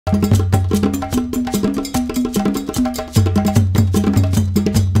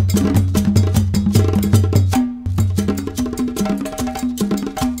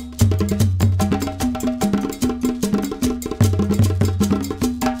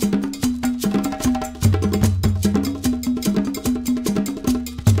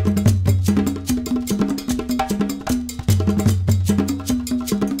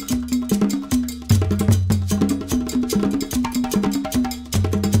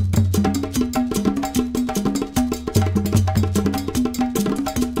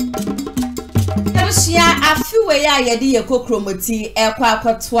ya yedi ye kokromoti ekwa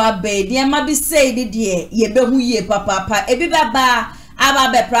akotwa be de ma bi say de ye behu ye papa ebi beba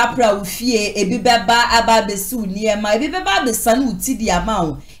aba be prapra ufie ebi beba aba be su niema ebi beba be sanu uti di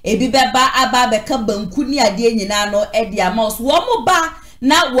ama ebi beba aba be ka banku ni ade nyina no e di ama so wo mo ba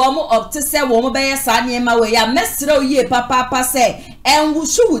na wo mo opte se wo mo be ye sa niema we ya mesre ye papa se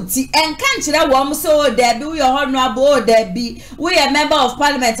enwushu wuti enka nkyere wo mo so da bi we ho no abo da bi we a member of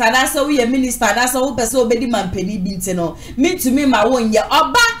parliament and also we a minister and also we person obedi mampeni bi ntino mitumi ma won ye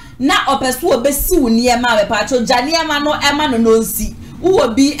oba na opeso obesi wo niema we pa cho janiema no ema no nonsi uwo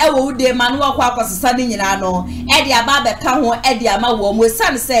bi ewo ude ma no akwa akwasesa ni nyina no e de aba be ka ho e de ama wo mo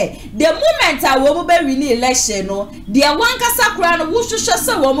san say the moment a wo mo be win election no de wankasa kura no wo hwehwe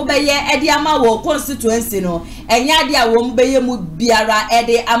se wo mo be ye e de ama wo constituency no enya de a wo mo be ye mu biara e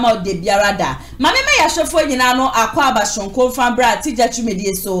de ama de biara da ma me ya hwefo nyina no akwa abashonko fambra tija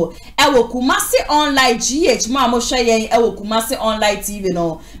tumedie so ewo Kumasi online GH ma mo hwe yen ewo Kumasi online TV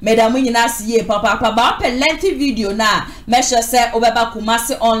no medamu nyina siye papa ba pe lengthy video na me hwe se obeba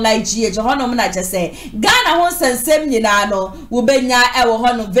Kumasi online GH hono na je se Ghana ho sensem nyina no wo benya ewo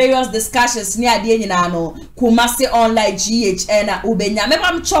hono various discussions ni ade nyina no Kumasi online GH na wo benya me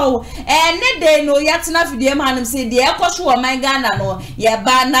pam chow ne de no yatena video ma hanum se de ekosho wo man Ghana no ye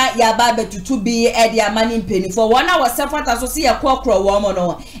ba na ya ba betutu bi e de amani mpeni for one hour sefata so se ye kokro wo mo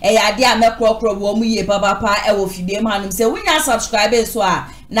no e ya de amekro wo mu ye papa ewo video ma hanum se wunya subscribe so a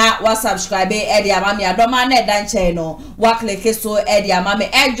na wa subscribe e de amami adoma na dan che no wa click so e de amami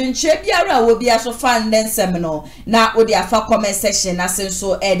edwunche biara wo bia so fan den sem no na wo de afa comment section na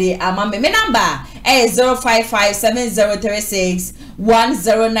senso e de amami me number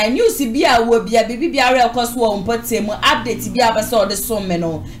 0557036109 news bia wo bia bibi biara ekoso wo mpotem update bia ba so de so me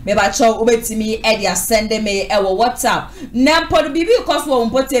no me ba cho obetimi e de send me e wo WhatsApp na pod bibi ekoso wo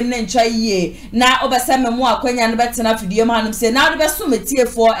mpotem na ncha yie na obeseme mu akwanya no betena video ma hanum se na wo be so metie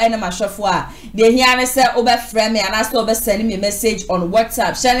ene mahwefo a de hiane se obefrɛ me anaso obesend me message on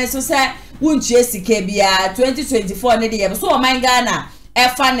WhatsApp channel so se wunchie sike bia 2024 ne de ye so o man Ghana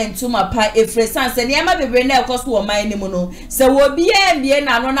efa nentuma pa efresan se ne ma bebre na ekoso o man ni mu no se wo bia mbie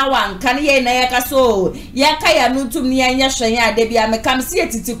na no na wanka ne ye na ye ka so ye ka ya no tum ne ye hwen ya de bia me kam se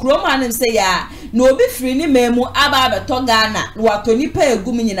etiti krom hanim se ya no obi free ni memu aba beto Ghana wato nipa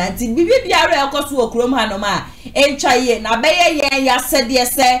egum nyina nti bibi biara ekoso o krom hanom a encha ye na beye ye ya sede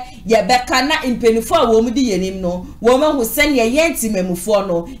se ye beka na impenifo a wo mu di yenim no wo ma hu se ne ye ntimemufo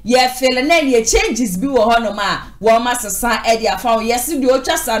no ye feel na ye changes bi wo honom a wo ma sesa e dia fa yes di o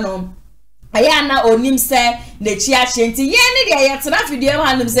twasa no aya na onim se na chi a chenti ye ne dia ye tena video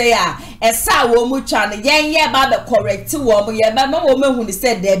hanom se ya esa wo mu twa no ye ba be correct wo mu ye ba ma wo ma hu ni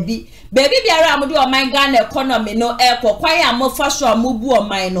se da bi baby biara amudi o man Ghana economy no kwan ya mofa so amubu o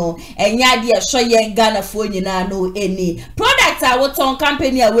man no enya de ehso ye Ghana fo nyina no eni product a woton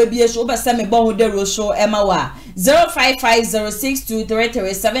company a we bie so obese me bo hu de ro so ema wa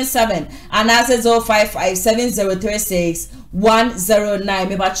 0550623377 and as 0557036109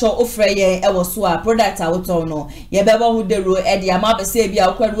 me ba cho ofre ye e wo so a product a woton no ye be bo hu de ro e de ama be se bia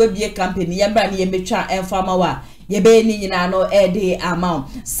okwa we bie company ye mbra ne ye metwa enfa ma wa ye be ni nyina no e de amount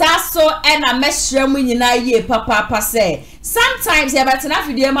saso ena mehwemu nyina ye papa se sometimes ye betena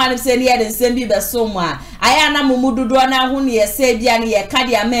video man say ne ye de sembi be so mu a aya na mumududo na hu ne ye se bia ne ye ka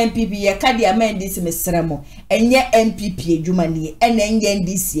de NPP ye ka de NDC mesremo enye NPP adwuma ne ena enye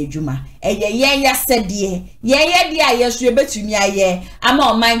NDC adwuma eye ye ya sede ye de aye so betumi aye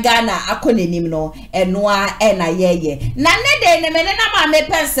ama o man Ghana akonenim no enoa ena ye na ne de ne me na ma me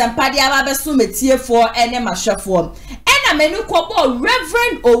pensem pade aba be so metiefo ene mahwefo ena menu kobo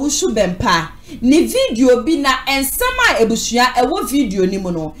Reverend Owusu Bempa ni video bi na ensama ebusua ewo video ni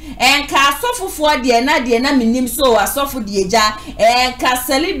mu no enka asofofo de na minim so asofo de eja enka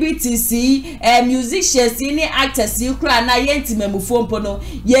celebrities musicians ni actors kura na yentimemufo mpo no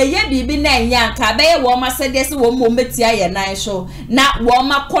ye bibi na enya nka be ye wo ma sede se wo mo metia ye nan so na wo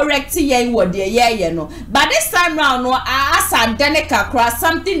ma correct ye wo de ye no but this time round no asa dene kakra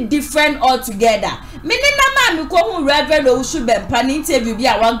something different altogether Minina mami ko hu Reverend Owusu Bempa ni interview bi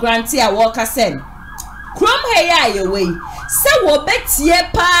a wa grant a wo ka sen. Krom heya yewe. Se wo betie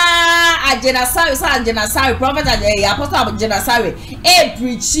pa Agena Sari prophet apostle Agena Sari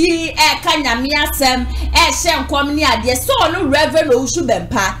preachi ka nyame asem hye nkom ni ade so no Reverend Owusu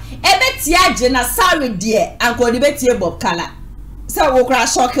Bempa betie Agena Sari de anko de betie Bob Kala. So wo kra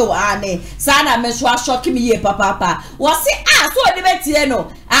shock wo ane sana me so shock me ye papa wo se so de betie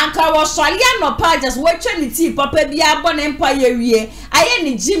no anka wo so ya no pa just wo twa ni ti papa bia bo ne mpa ye wie aye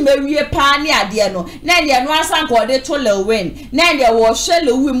ni ji me wie pa ne ade no na de no asan ko de to le win na de wo hwe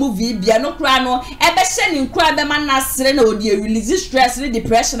le wi movie bia no kra no be hye ni kra be man na sere na odi release stress ni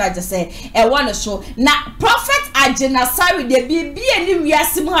depression I just say e won so na prophet Agena Sari de bia ni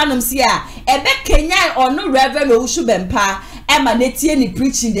wiase mu hanom si a be Kenya ono Reverend Owusu Bempa Emma netie ni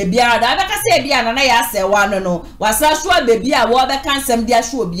preaching de bia da be ka say bia na ya se wa no wasa so baby a wo be kan sem dia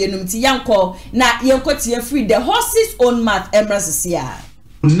so obi enum ti yanko na yanko tie free the horse's own mouth embracesia.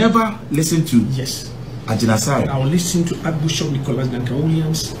 Never listen to Agena Sari. I will listen to Archbishop Nicholas Duncan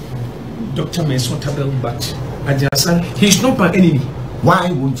Williams, Dr. Menson Tabel, but Agena Sari, he's not my enemy.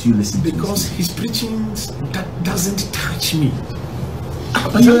 Why won't you listen? Because his preaching that doesn't touch me.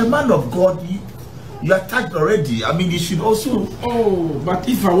 But you're a man of God. You are touched already. I mean, you should also. Oh, but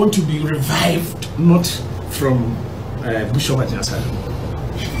if I want to be revived, not from Bishop Agena Sari,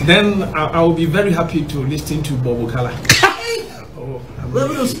 then I will be very happy to listen to Bob Okala.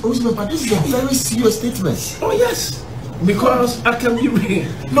 But this is a very serious statement. Oh yes, because I can be.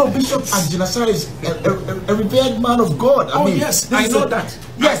 No, Bishop Agena Sari is a revered man of God. I mean, yes, I know that.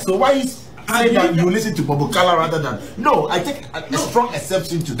 Yes, so why is saying that you listen to Bob Okala rather than no? I take a strong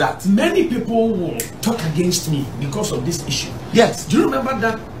exception to that. Many people will talk against me because of this issue. Yes. Do you remember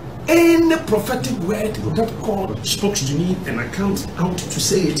that any prophetic word that God spoke to me and I can't out to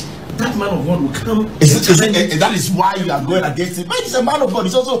say it, that man of God will come. That is why you are going against him. But he's a man of God.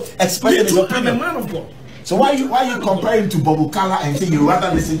 He's also expressing his opinion. I'm a man of God. So why you compare him to Bob Okala and say you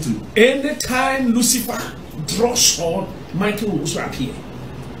rather listen to? Anytime Lucifer draws on, Michael will also appear.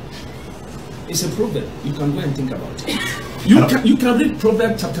 It's a proverb. You can go and think about it. You can read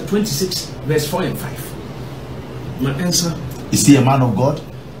Proverbs chapter 26, verse 4 and 5. My answer. Is he a man of God?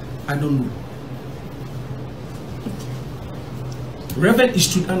 I don't know. Reverend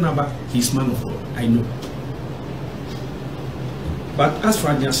Istud Anaba, he's man of God. I know. But as for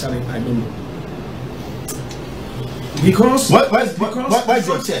Agena Sari, I don't know. Because where's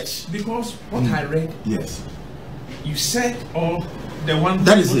your church? Because what I read, yes, you said, or the one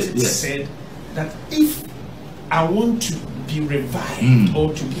that is it, yes, said that if I want to be revived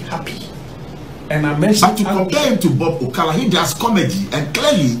or to be happy, and I mentioned, but to compare him to Bob Okala, he does comedy, and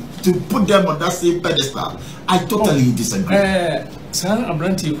clearly to put them on that same pedestal, I totally disagree. Sir, I'm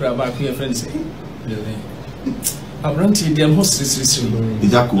running to about your friends. I'm running them hosts.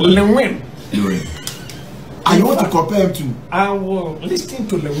 I want to compare him to. I will listen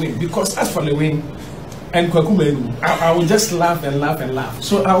to Lewin because as for Lewin and Kwakumenu, I will just laugh and laugh and laugh.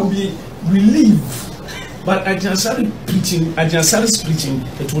 So I will be relieved. But Agena Sari's preaching,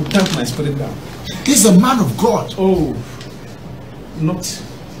 it will damp my spirit down. He's a man of God. Oh, not.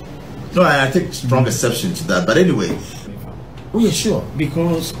 No, I take strong exception to that. But anyway, oh yeah, sure.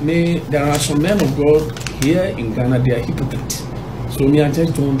 Because there are some men of God here in Ghana, they are hypocrites. So me, I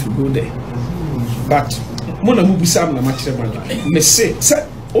just don't want to go there. But Mona Mubisam na machire me say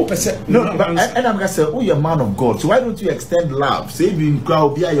no, and I'm gonna say, oh, you're a man of God, so why don't you extend love? Say you in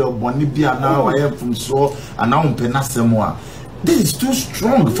crowd be your bonny be now I am from so and now penasemo. This is too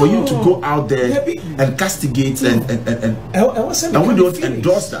strong for you to go out there and castigate and we don't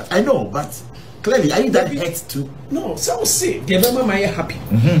endorse that. I know, but clearly are you that hurt too? No, so say the mama my happy.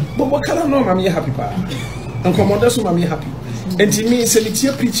 But what color no mama happy pa? And commander so mama happy. And to me say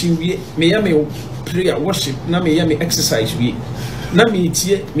me preaching me prayer worship na me exercise we na me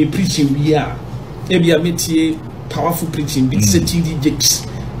tie me preaching we a e me tie powerful preaching bit say TD Jakes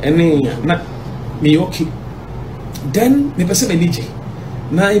and na me okay then me person me DJ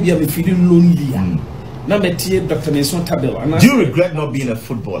na e me feeling lonely na me tie Dr. Menson Tabel. Do you regret not being a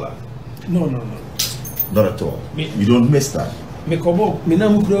footballer? No not at all. You don't miss that? Me kobo me na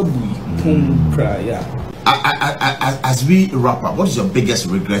mu kura bui pum kra ya. As we wrap up, what is your biggest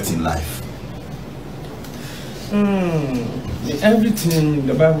regret in life? Everything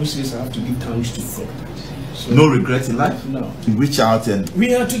the Bible says I have to give thanks to God. So, no regret in life? No. You reach out and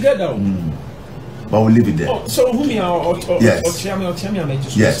we are together. But we'll leave it there. Oh, so who me are yes.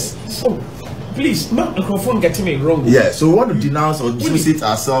 Yes. So please, my microphone getting me wrong. Yeah, so we want to denounce or dissociate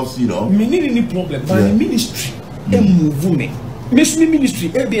ourselves, you know. Me need any problem, but the ministry move me. Miss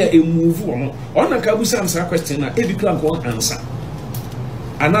Ministry, a move on a Kabusam question, a big club won't answer.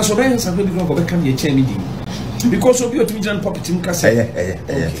 And as well as I will become your chairman because of your Twitter property. God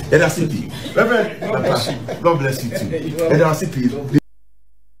bless you too.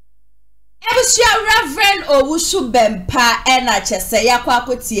 Reverend Owusu Bempa ena chese yakwa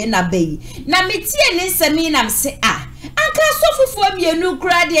akotie na bei na metie ne nsemi na mse anka sofufu mienu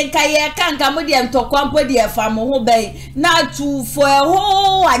kura de nka ye kanka mo de ntokwa de famo ho bei na tufo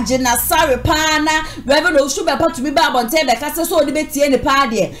ho agena sare pana Reverend Owusu Bempa to be ba bonte be kase so odi betie ne pa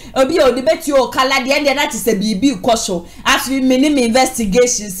de obi odi betie o kala de ende na chese bibi koso afi minim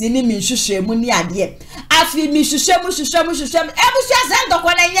investigations ni mi hwehwe mu ni ade afi mi hwehwe ebusu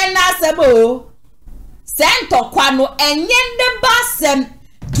asendokwa na yen na asebo Sento kwano enyende basem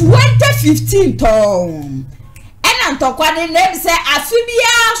 2015 ton. Ena ntokwa ne name say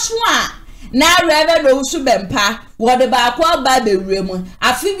afibia so a na Reverend Owusu Bempa wo de ba kwa ba bewrem.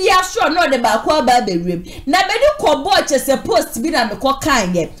 Afibia so no de ba kwa ba bewrem. Na be ni kobo chese post bi na me ko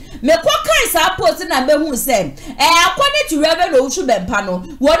kan ye. Me ko kan sa post na be hu say according to Reverend Owusu Bempa no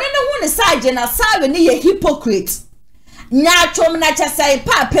wo ne hu ne saje na sawe ne ye hypocrite. Nya twom na chese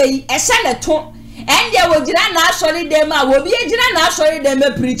papa yi e hye ne to and there will not sorry them, will be a not sorry them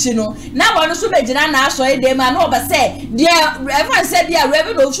preaching. Now, one should be not sorry them, and over say, dear Reverend said, dear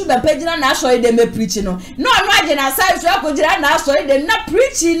Reverend Owusu Bempa not sorry them preaching. No, imagine a size not sorry them not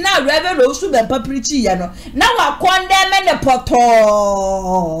preaching now, Reverend Owusu Bempa preaching. Now I condemn the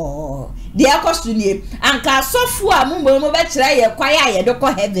poto. Dear Costume, and Casofua Mumbo Betray, quiet, don't go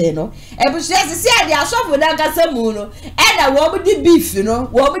heaven. No, and she says, they are soft with Ancasamuno, and I want the beef, you know,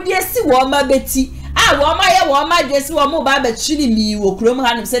 what would you see, Wama Betty? Wama just one more Baba chili me, or Crum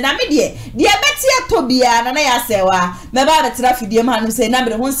Hanum said, I'm dear Betty Tobia, and I say, my Baba Trafidium Hanum say,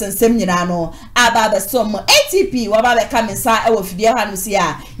 number once and seminano, Ababa some ATP, or Baba come inside our Fidia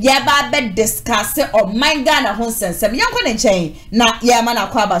Hanusia, ya Baba discuss it or my Ghana Honson, some young one chain, not Yamana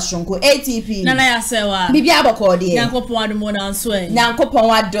Kwaba Shunko, ATP, Nana Sewa, Bibiaba Cordia, Yanko Pond Sway, Yanko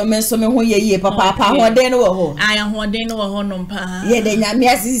Pond Domain, some who ye, Papa, one day no, I am one day no honor, ye, then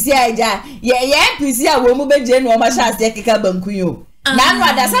Yamias, yeah, Pisia womu be jenu o ma chance de keka banku yo na no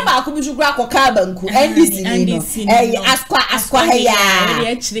ada sa ba ko bi shukura ko ka banku NDC no askwa heya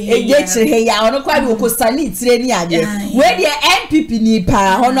e de chire heya ono kwa bi ko sani tire ni ade we de NPP ni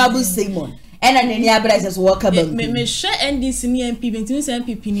pa Honorable Simon ena neni abraje so work banku me hwe NDC ni NPP ntimi se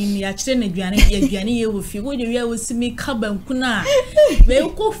NPP ni ya chire na aduane ye wo fie wo de wi wo simi ka banku na we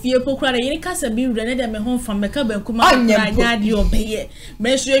ko fie pokura ye kasa bi wura na de me ho fa me ka banku ma anya de obeye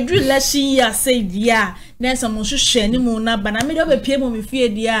me so edu lashi ya say dia na so mo hwehwe ni mu na bana me de obepie mo me fie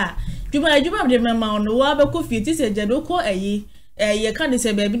dia djuma de me ma ono wa be ko fie ti se jado ko ayi ye kan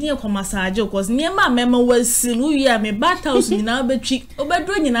se be bi ne komasaje cause ne ma mema wasilu ya me battles nyina betwi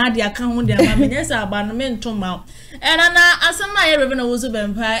obedro nyina de aka ho de ma me nyesa aba no me ntoma era na asama ye Reverend Owusu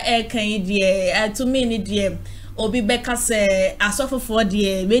Bempa kan de to me ni de obi beka se asofofo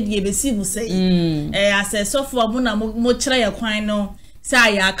de me de be si mu sei ase sofo mo na mo kire ye kwan no sa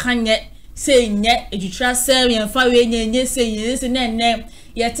ya kanye se nye ejutra se ye fa we nye se ne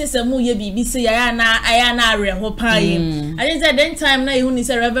yete se mu ye bibi se ya na are ho pae I think that then time na you ni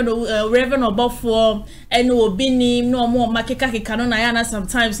say Reverend Obofo ene obi ni no mo makeka no na ya na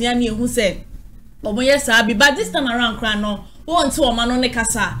sometimes ya ni hu se obo ye sa bi but this time around kra no won to o ma no ne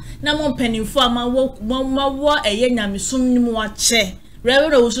kasa na mo mpanimfo ama wo eye nyamesum ni mu ache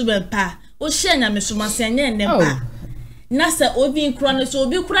Reverend Owusu Bempa o hye nyamesum asenye ne ba na sa obi kra no so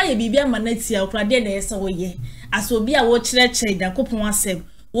obi kra ye bibi ama na tia kra de na yesa wo ye asobi a wo kire da kopon asem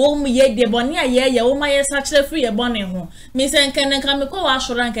wo mu ye de boni aye wo ma ye sa kire free ye boni ho mi se nkene ka me ko wa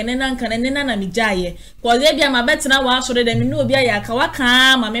ashora nkene na nkene ne na mi jaye ko ze bia ma betina wa ashora de me obi aye aka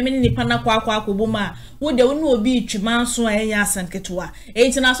waka ma me nipa na kwa akoboma wo de wo no obi twima so aye asanketoa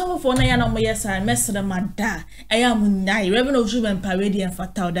etina so fofo na ya na mo ye sa mesre mada aya mu nyai Reverend Owusu Bempa ready and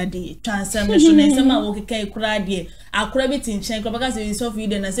fatal that day transformation na se ma wo keka ikura de akura biti nchen ko baka se so fi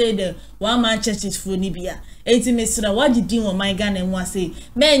de na say de one man churches for ni bia enti mesra wagidi wo my Ghana mu ase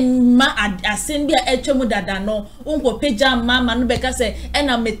men ma asen bia etwemu dada no unko peja mama no beka se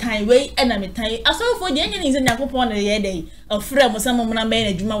ena metan we ena metan aso fo de enye ni se nyakopon na ye dey ofre mo se mo na me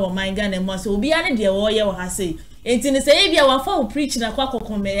na djuma wo my Ghana mu ase obi ane de wo ye wo ha se enti ne se bia wa fa preach na kwa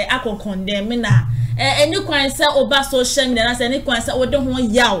kokonme akokondem na eni kwan se oba social media na se eni kwan se wo de ho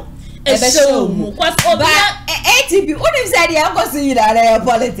yaw show mu kwa oba ATP unim say dey go see you that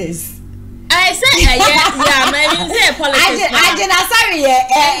politics I say yeah, maybe say politics. Agena sorry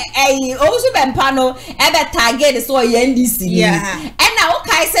also bempano ebe target so NDC. Yeah. And now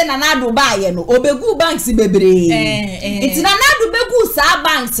okay say Nana do buy no obegu banks bebre. It's Nana do begu sa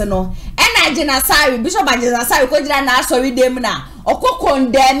banks no. And Agena sorry Bishop Agena sorry ko jira na sorry dem na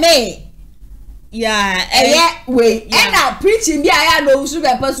okokondeme. Yeah, we and now preaching bia ya no so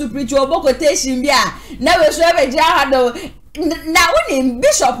bempa preach obo quotation bia na we so ebe jira ha do na woni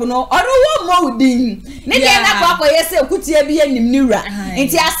bishop no oro wo modin ne de na kwakọ yese kutie bi anim niwra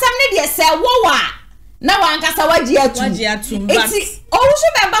nti asam ne de se wo wa na wankasa waji atu nti owo so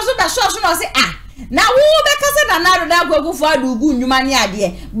bemba so da so no se na wo be kase na na da Akufo Addo ugu nnwuma ne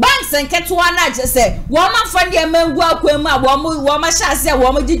ade banks nketo na je se wo ma fa de mangu akwam a wo ma hyase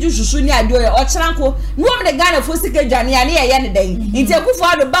wo ma giju susu ne ade o kyeranko no wo de Ghana fo sika dwane ya ne ye ne den nti Akufo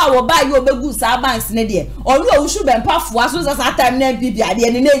Addo ba wo ba ye obegu sa banks ne de olu owo so bempa fo aso sa time na NPP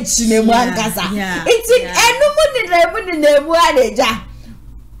ade ne na echi ne mu ankasa nti enu mu ne mu adeja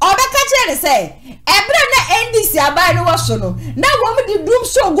obeka chere se ebre na NDC abai no woso no na wo mu di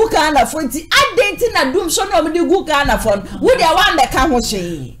DUMPS gu kan na fo nti adenti na DUMPS no mu di gu kan na fo wo de wa mbeka ho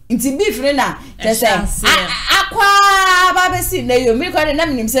hwe nti beef ne na tese akwa ba be si na yo mi ko na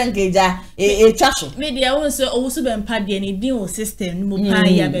minim se nkeja twa so media won so owusu be mpa de ni din o system no mu pa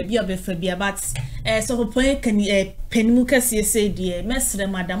ya ba bi obefa bia but so for point kan penimu kase se de mesre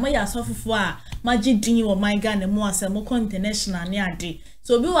madam ya sofofo a maji din wo my Ghana mu asem ko international ne ade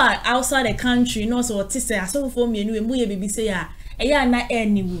so be wa outside the country no so what say asofofo mienu e mu ye bibi say ya eya na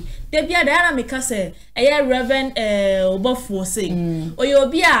eniwu de bia da na meka say eya Reverend obofo say oye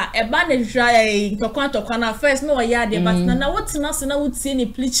obi a eba na hwa ntokwa na first no ya de but na wotina se na wutie ni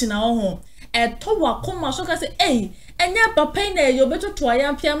preach na ho to wa koma so ka say enya papa na yo beto to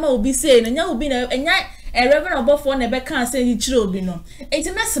ayampia ma obi say na nya obi na enya Reverend obofo na be kan say chire obi no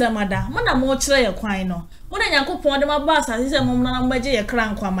enti mesre mada mo na mo chire ye kwan no mo na Nyankopon de mabasa se mo na mbaje ye kra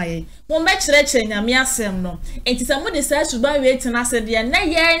nkwa maye mo be chire nyame asem no enti se mo de sa suba we tina se de na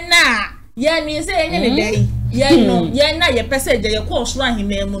ye na ye mi se enye ne dai ye no ye na ye pese je ye ko osoro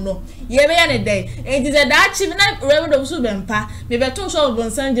ahime mu no ye be ye ne dai enti se da chi na Reverend obofo bempa me be to so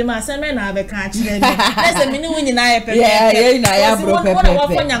obonsan je ma se me na be kan chire me na se me ni wunyi na ye pepe ye na ya bro pepe mo na wo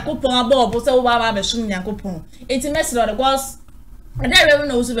fo Nyankopon abo se wo ba be sum Nyankopon enti mesre de gos ada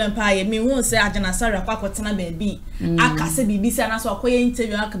Reverend obofo bempa ye me hu se Agena Sarah kwakotena ba bi aka se bibisi na so akoye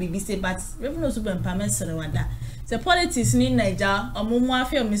interview aka bibisi but Reverend obofo bempa mesre wada the politics ni Naija omumu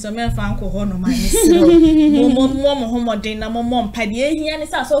afia mi so menfa anko ho no man siro mo homodin na mo mpade ehia ni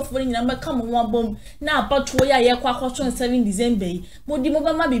sa so fori nyina meka mo abom na apato ya ye kwa 7 December mo di mo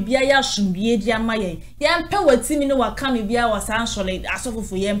ba ma bibia ya sumbie di amaye ye mpe watimi ni waka me bia wasa ansole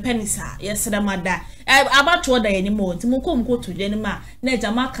asofofo ye mpe ni sa ye sedamada abato da ye ni mo nti mo kom ko to je ni ma na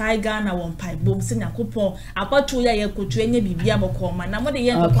jama kai Ghana won pai bom se Nyankopon apato ya ye kotu enye bibia boko ma na mo de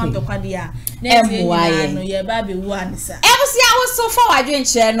ye ntokwa dia na no ye ba be wanisa ebusi awo so forward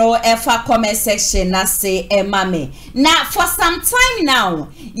nche no efa comment section na say mame na for some time now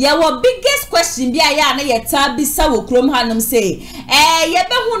your biggest question bia ya na yeta bisa wo krom hanum say ye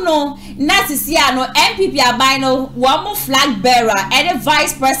be hu no na sisi no NPP abai no wo flag bearer and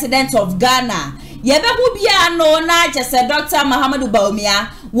vice president of Ghana ye be hu bia no na jese Dr. Muhammadu Bawumia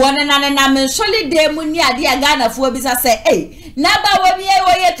wona na men solid mu ni ade Ghana fo bisa say na ba wa bia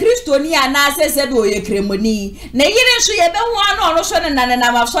wo ye kristoni ana sese be wo ye kremoni na yire nso ye be hu ano no so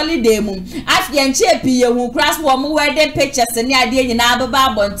na ma solid mu afia nche piye hu cross wo mu wedding pictures ni ade nyina ababa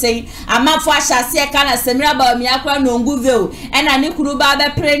abonten amafo ahyase kana Semira Bawumia kwa no nguvel ena ni kuru ba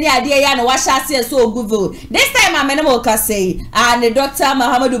be pre ni ade ya na wa hyase so oguvel this time amene mo ka say and Dr.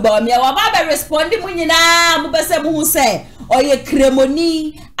 Muhammadu Bawumia wa ba be respond mu nyina mu be se mu hu se oye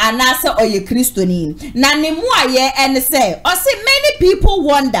kremoni anase oye kristoni na ne mu aye and say or say many people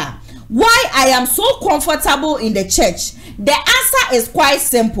wonder why I am so comfortable in the church. The answer is quite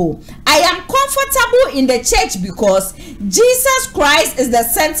simple. I am comfortable in the church because Jesus Christ is the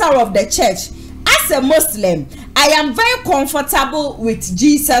center of the church. As a Muslim, I am very comfortable with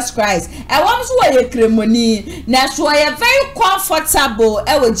Jesus Christ. I want to wear a kremoni. Na so I am very comfortable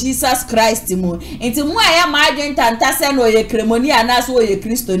with Jesus Christ mu. Into mu I am agent antase no ye kremoni anaso ye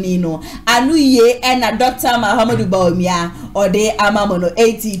Kristoni no. Anu ye na Dr. Muhammadu Bawumia or de amamono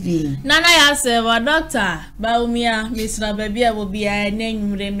ATP. Nana ya se wa Dr. Bawumia Mr. Baby will be a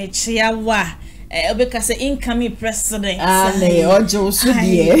name mechia wa. Obekase incoming president. Ne ojo so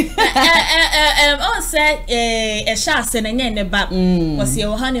die. On say sha se na ne ba. Was ye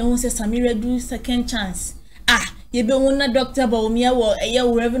ohane hu se Samira do second chance. Ye be won na Dr. Bawumia wo ye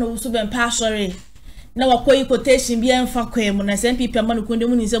Reverend obofo bempa sorry. na wakoyi quotation bi enfa kwemu na NPP amanu kunde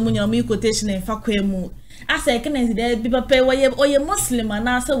mu nise munya mu quotation enfa kwemu asa ekene de bi papa oye muslim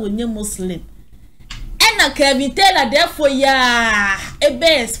ana asa wonye muslim ena kavitela defo ya ebe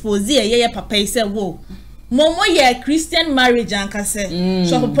expose ye papa ise wo momo ye Christian marriage ankase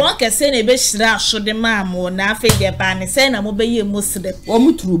so papa kese na ebe shira asode maamo na afa ye ba ne se na mo be ye muslim o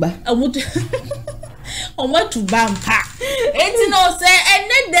muturuba omotuba mpa enti no se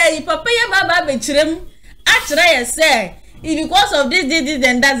ene day papa ye baba be kirem achira ye say because of this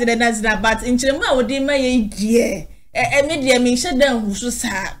and that but in kirem a wodi ma ye die me die me hyedan husu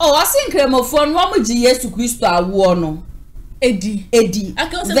sa asinkremofo no mo gi Yesu Kristo awo no edi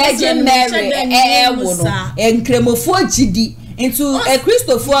Virgin Mary wo no enkremofo gidi into a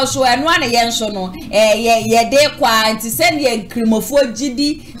Christopher so and one yen so no ye de kwa anti send ye enkremofo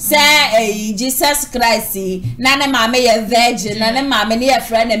gidi say Jesus Christ na ne mama ye virgin na ne mama ne ye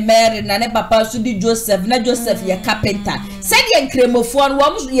friend Mary na ne papa so di Joseph na Joseph ye carpenter send ye enkremofo no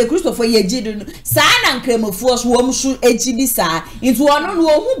wo ye Christopher ye gidi no sa na enkremofo so wo so egidi sa into ono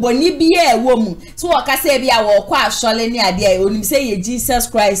no hu boni bia e wo mu so wo ka say bia wo kwa asole ne ade onim say ye Jesus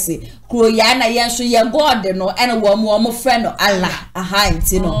Christ kro ya na ye so ye God no and wo friend Allah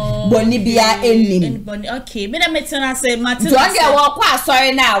ntino boni bia enim okay me na metena say Martin so ande wo kwa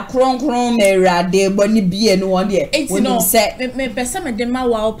asore na kronkron merade boni bia no won de woni say me pese me de ma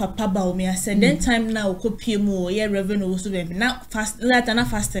wa papa ba o me ase then time na okopie mu ye revenue so be na fast na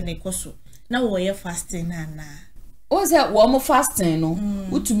fasting e koso na wo ye fasting na o say wo mo fasting no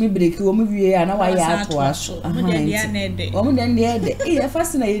utumi break wo mo wie ya na wa ya to aso mo de dia na de wo mo de dia de e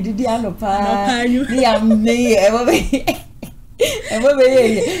fasting na ye didi anopa ni am me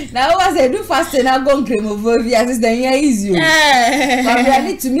now was I do fasting I go cremophobia as then here is you but I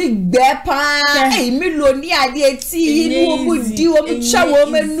need to make bepa me loni ade ti no mo di wo mo cha wo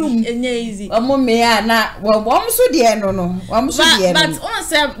manum easy omo me na wo so de no wo so de but on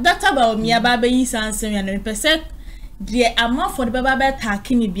say that about me aba yi sansem ya no pese de ama for the baba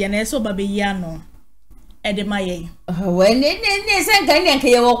takini bia na so baba yi ano edemaye when ne say kan yanke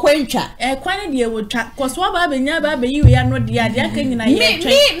ye wo kwantwa kwan de wo twa cause wa baba nya baba yi we ano de ade aka nyina ye twa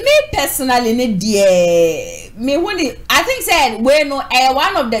me personally ne de me woni I think said we no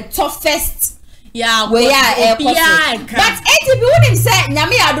one of the toughest we are but NPP woni say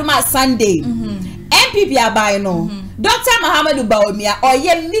nyame adoma Sunday NPP abai no Dr. Muhammadu Bawumia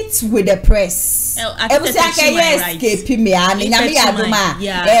oye meet with the press ebusiaka escape me ani nyame adoma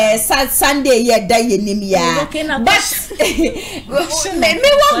Sunday ye da yenim ya but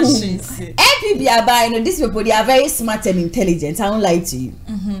me want NPP abai no these people they are very smart and intelligent I won't lie to you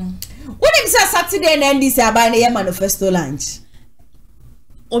when him say Saturday and NDC abai na ye manifesto lunch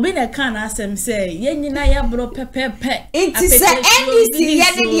obi na kan asem say ye nyina ya bro pepepe it is NDC ye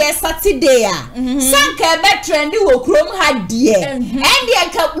de Saturday a sanka be trendy wo krom ha de and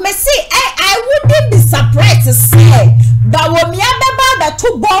me say I wouldn't be surprised to say but wo me ababa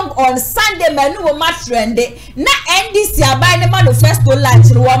to bomb on Sunday manu wo ma trendy na NDC abai na manifesto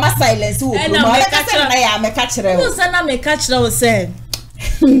lunch wo ma silence wo krom na ya me ka kire wo sana me ka kire wo say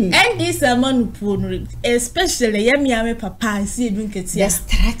and this man especially yami papa see drink it the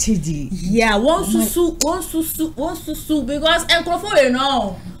strategy one susu because enkrofo we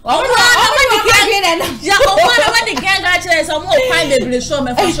know when the girl got some more fine baby show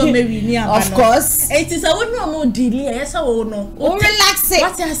me for show me we of course it is a we no delay yes o no relax it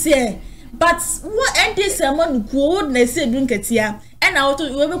what I say but what and this man go na say drink it here and I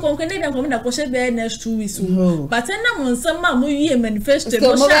we be concluded and come na ko she be next 2 weeks but na mo nsama mo wie manifesto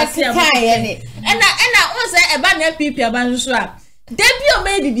mo sha see am and I say e ba na NPP aban so a debi o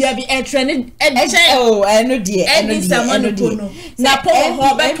me bibia bi e trend oh I know dear I know na po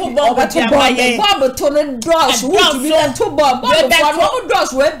ho be to bomb to no drugs we be to bomb no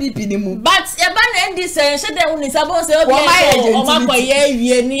drugs we NPP ni mu but e ba na ndi say she dey uni sabo say o ma ko ye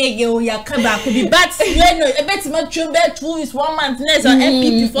wie ni ege o ya ka ba ko bi but you know e bet ma twen be 2 weeks 1 month next on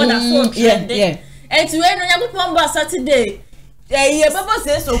NPP for that so trend and to we no ya go bomb Saturday ye baba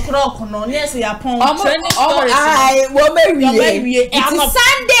say so crock no near say Agyapong training stories wo me it is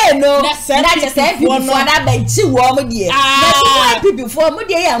Sunday no that just people for that be chi wo mo die na people for mo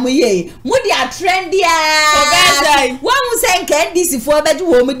die ya mo ye mo dia trendy one say can this for be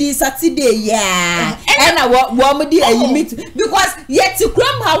wo mo die Saturday ya and na wo mo die you meet because yet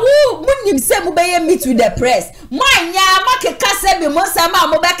krom ha wo mo nim say mo be meet with the press manya makeka say be mo sama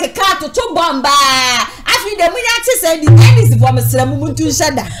mo be keka to bomba afi de mo ya chi say this for Mutu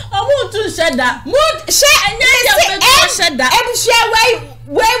shada. Mutu shada. Mut she anya ya mutu shada. Ebu she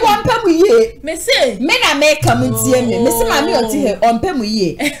why one pem ye. Me say. Me na make come tie me. Me say mami oti he ompe mu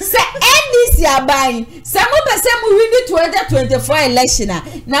ye. Se NDC aban. Se mo pese mu win 2024 election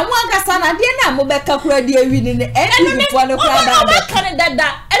na mo ankasa na de na mo beka kura de win ne NPP fo no kura ba. Kan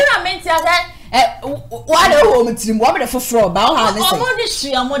dada. E no menti ase what a home team, what the for about how this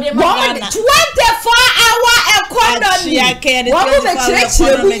 24-hour economy. What will the church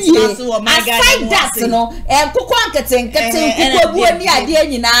aside that, you know, and Kukankatin,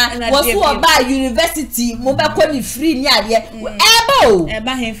 was who about university, mobile free near Ebo.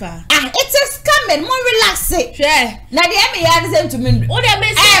 It's a scamming, more relaxing. Now the Emmy had to me. What I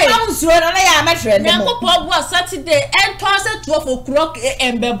may say, I am a friend. Was Saturday and tossed at 12 o'clock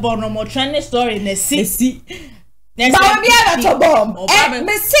and Bebono training story in the sea. There's a bomb.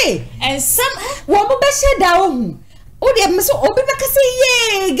 Me say, and some woman be down. Oh, they must open the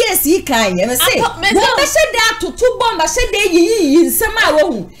say, guess ye kind. And say, woman said to 2 bombs, I said they ye in some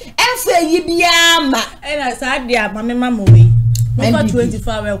hour. And for ye be and I said, dear, mamma movie. Over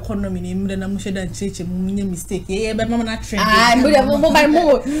 24-hour economy, and I'm sure that church mistake. Yeah, but Mamma not trained. I'm with a woman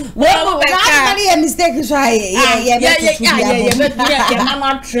more. Well, a mistake is right. Yeah,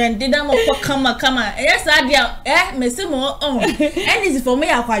 Mamma trend. Did I come? Yes, I dear, Miss Mo. Oh, and this is for me.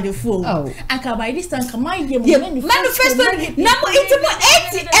 I quite a fool. Oh, I can by this time come my manifesto. Number 80.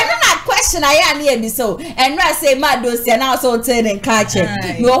 And question I am here so. And I say, my doors and also turning catching.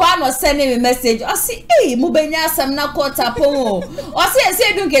 No one was sending me a message. I see, hey, Mubenya, some now caught up. Or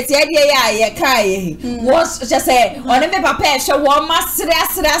say don't get the idea cry was just say on a paper show one master and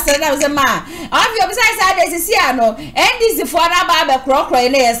I was a man. I've your besides I see no and this is for a crock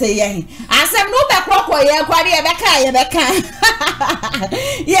and say I said no back crock or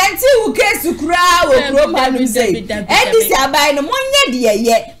yeah two case to cry or Roman say and this are buying 1 year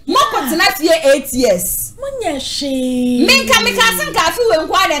yet more not here 8 years. She me cousin Kafu and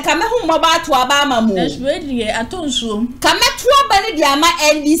Quad come home about to Obama more. That's ready. I told you. Come at trouble the Ama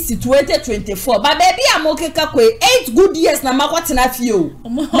NDC 2024. But baby, I'm okay. 8 good years na makwati na few.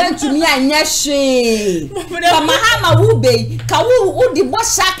 Then to me, I nyashe. Kamahama wube. Kawu udi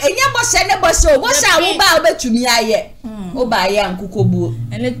boshak. Enya boshene bosho. Bosha wuba obe to me aye. Oba aye ankukobu.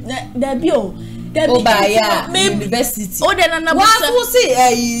 And the bio. Obaya university. Oh, then I was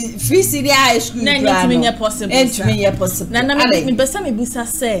say free senior high school. Possible. Nana me besa me busa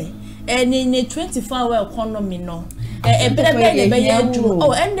say any 24-hour economy no.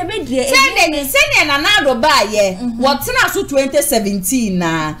 Oh, and the media send another buy what's not 2017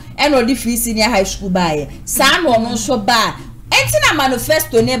 na and the free senior high school buy. San no so buy. Entina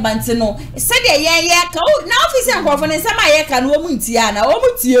manifesto ne bantino said yeah now office and governance sama ye kan wo muntia na wo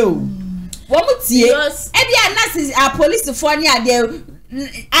mutie o. Yes, police for near there.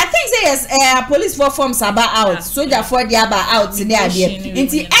 I think say yes, police for forms about out, soldier for the about out in there.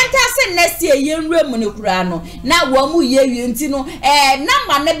 Inti enter next year, young room no. Now, one more year, you know,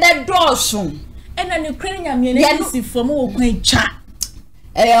 number never doorshun. And then Ukrainian ministry for more quaint chat.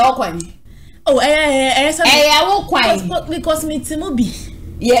 Oh, I won't quite because me Timobi.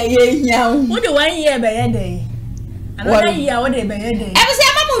 Yeah. What do 1 year by a day? Another year, what they by a day?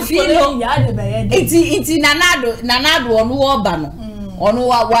 It's nanado on Wabano. On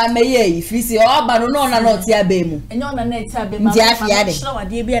what may if you see Obano, no, not Yabemu. And on the net, I've been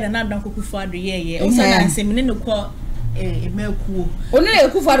another Akufo Addo year. Also, I say, Minino call a milk. Only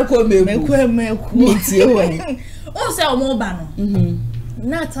Akufo Addo call me. Also, Mobano.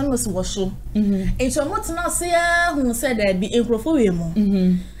 Not Thomas was so. It's almost not say who said there be a crofo.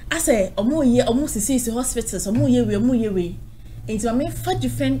 I say, almost see hospitals, or more year. It's a main for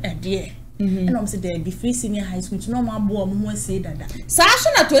different idea. And I'm saying there be free senior high school. No more boy, more say that. Sasha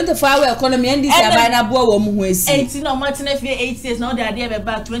na 24-hour economy and this is na boy more say. It's no Martin if 8 years now the idea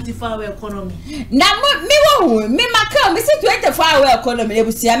about 24-hour economy. Now me makam me say 24-hour economy.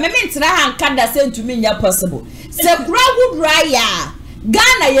 You see, I mean na han kada send to me ya possible. Se kura would raya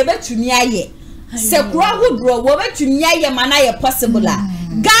Ghana ye betumi aye. Se kura would ro wo betumi aye mana ye possible.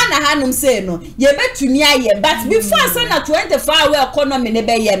 Ghana hanum say no ye betumi aye but before say na 24-hour economy ne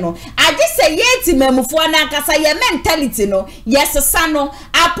be ye no I just say yeti memufo na kasa ye mentality no yes sano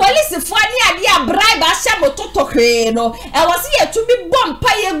a police fo ni ade a bribe a sha mototo hwe no e was ye to be bomb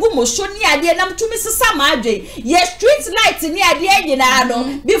pa ye gu mo so ni ade na mtumi sesa ma adwe ye street light ni ade nyina no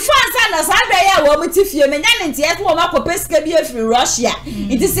before say na sa da ya wo mutifie menya ne ntie to wo makopeska bi afri Russia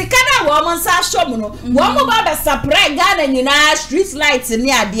it is kana wo mo nsa shom no wo mo ba be supply Ghana nyina street light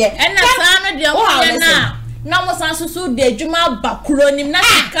ni ade and na sa no de na mo san so de dwuma bakuro nim na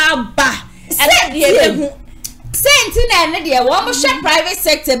ka ba e de ehu say entina ne de wo mo hwe private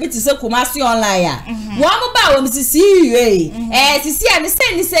sector bi to say Kumasi online a wo mo ba wo sisi sisi a ne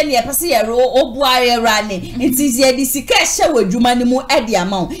se ne pese ye ro obuare rane nti ye di sika hye wadwuma ne mu ade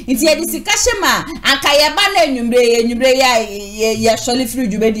ama nti ye di sika hye ma anka ye ba na enwumre ya sholi free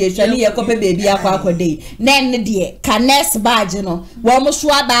dwuma de hwani ye kope baby akode na ne de canes badge no wo mo so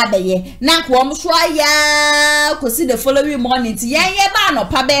aba abaye na ko wo mo so aya ko si the following morning ti ye ba no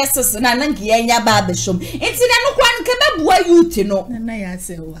pa be sese na nka ye nya ba abeshom nti na no kwa nka be bua youth no na ya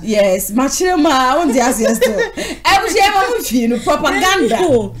se wa yes machirema on the as yesto e ma mu fi no propaganda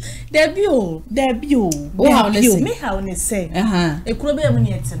debut me how ne say e kuro be mu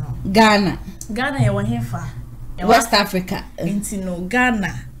ne ete no Ghana ye wo hefa West Africa nti no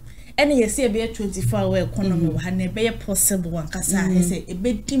Ghana ene ye say be 24-hour economy wa na be possible ankasa he say e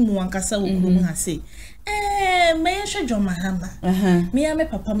be di mu ankasa wo kuro mu ha say me hwe Joma Hamba me ya me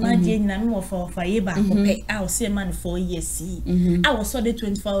papa ma die nyina me wo fa ye ba ko pe a wo say man 4 years a wo so the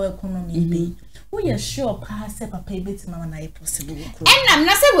 24-hour economy be we are sure pass papa e beti mama na ye possible and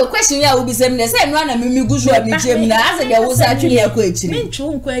na say we question ya obi sem na say no na me gusu abi jem na as dey wo sa twene akọ akire me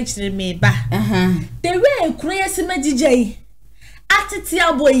nchu nkọ akire me ba the way kuro ye se magigei atiti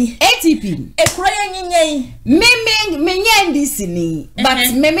aboyi ATP ekuro ye nyenyen me nyandisi ni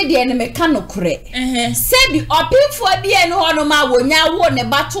but me de ne me ka no kure say bi opinfo bi ene hono ma wonya wo ne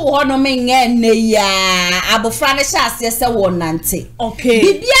bato hono me nge ya abofra ne sha ase se wo nante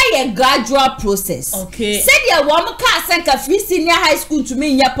bibia ye gradual process say dia wo mo ka senka free senior high school to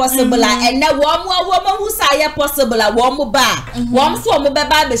me nya possible and na wo mo hu sa ye possible wo mo ba wo mo so mo be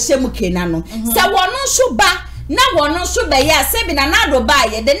ba be hye mu kena no say wo no so ba na wono so be ya se bi na do ba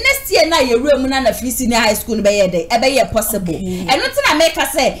ye the next year na ye room na free senior high school be ye de e be ye possible eno ti na make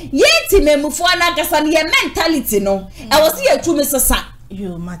say ye ti memufo na kasa ye mentality no e was ye tumi sesa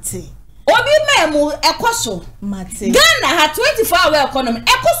yo mate obi memu ekoso mate Ghana ha 24-hour economy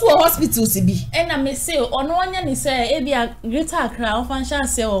ekoso hospitals bi e na me say ono onya ni say e bia Greater Accra o fan sha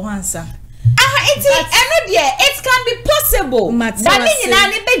say o hansa it can be possible. But nyina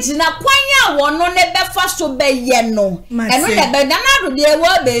ne begina kwanya wono ne befa so be ye no. Eno ne be na do de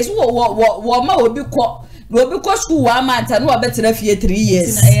wo be so wo ma obi ko school wa manta no obetena fie 3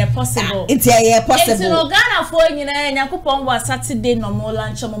 years. It's possible. It's possible. It's no Ghana for nyina Yakupon wa Saturday no mo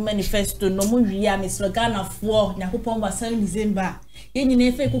launch mo manifesto no mo wi am so Ghana for Yakupon wa 7 December. Ye nyina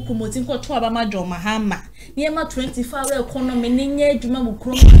efe kokomoti nko to aba ma Joma Hamba. Ye ma 24-hour economy ni nya adwuma bu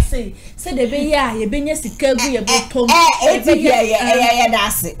krom say de be ya ye benya sika gu ye botom ye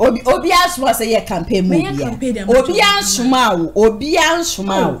dase obi asoma say ye campaign mu bia obi ansoma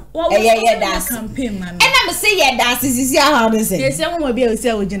wo ye dase campaign man and am say ye dase sisi aha no say ye say mo bia o say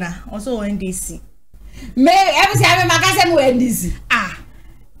ogina also NDC me every say me makase mo NDC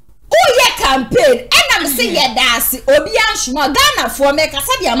ye campaign and am say ye dase obi ansoma Ghana for me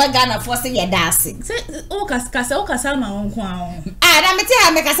kasa bia ma Ghana for say ye dase o kasa ma wonko ahun na me ti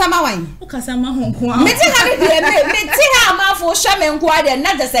ha me kasa ma wan o kasa ma honko me ti ha me ti ha ma fo hwa me nko ade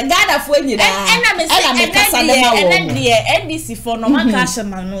na de se Ghana fo nyina na me kasa de ma wo NDC for no ma ka hwa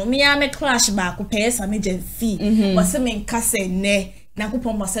ma no me ya me clash ba ko pesa me je fee wo se me nkasa ne na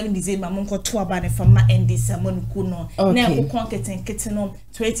kupon ba 7 December mo nko to aba ne fama NDC mo nku no na ko keten no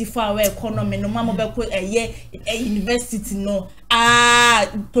 24-hour economy no ma mo be ko university no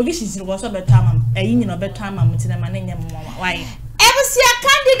provisions no so better am eyi no better am mutina ma na nya mo why Ebusia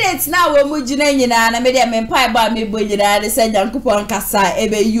candidates na wo mu gina nyina na me de me mpai ba me bo nyina de se Nyankopon kasa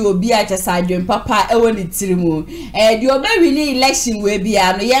ebe yi obi a chesa adwen papa e woni tirimu de oba wini election we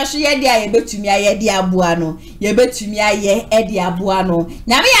bia no ye so ye de aye betumi aye de aboa no ye betumi aye e de aboa no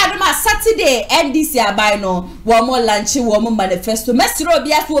nyame ya doma Saturday NDC abai no wo mo launch wo mo manifesto mesiro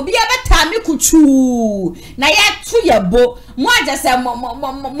obi aso obi abetami kuchu na ya tu ye bo mo aja se mo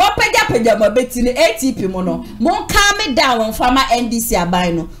pagya mo betini ATP mo no mo calm down fama NDC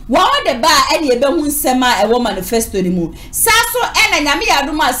abai no wo de ba e de be hu nsema e wo manifesto ni mu saso e na nyame ya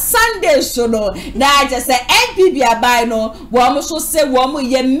doma Sunday so no na aja se NPP abai no wo mo so se wo mo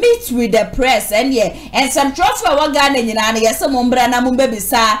ye meet with the press and some trophy wa Ghana nyina na yese mo mbra na mo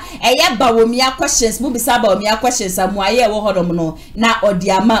bebisa e ye ba wo mi questions mo bisa ba wo mi questions amu aye wo hodom no na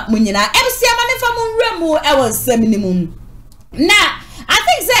odiama mo nyina MC ama me fa mo nwra mu e wo nsem ni mu na I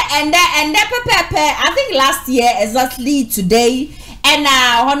think say and pepe I think last year exactly today and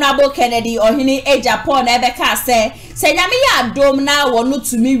Honorable Kennedy or hini Agyapong ebeka say nyame ya adom na wono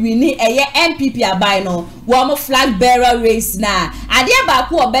tumi wini eye NPP abai no wo mo flag bearer race na ade ba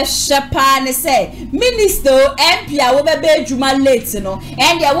ko obe shepa ne say minister MP a wo be adwuma late no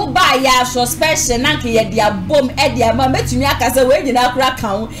and ya wo ba ya suspension na ke ye dia bom e dia ma metumi aka say we nyina kura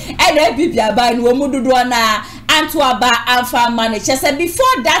kan e na NPP abai no wo mu dodo na Antoaba Alpha Manager said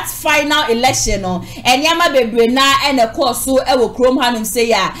before that final election and Yama Bebrena and a course so I will chrome hanum say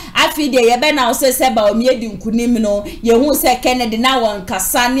ya afi de ye be na say ba omi edi nkunim no ye hu say Kennedy na won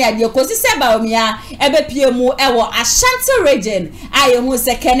kasa ne ade kosi say ba omi a ebe pie mu e wo Ashanti region a ye hu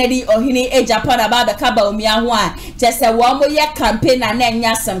say Kennedy ohini Agyapong aba be ka ba omi a ho a je say wo mo ye campaign na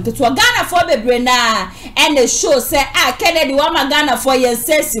nya sam to Ghana for Bebrena and the show say Kennedy wa ma Ghana for ye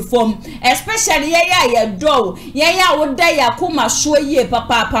sense form especially ye do ya wo da ya kuma show ye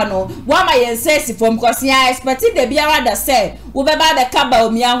papa no wa ma ye sense form because ya expect the biara da say wo be ba be ka ba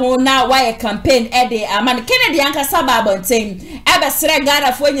omi a ho na why campaign ede aman Kennedy anka saba bonten ebe sere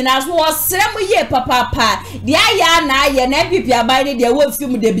Ghana fo nyina so wo sere mu ye papa dia ya na ye na NPP abai ne dia wo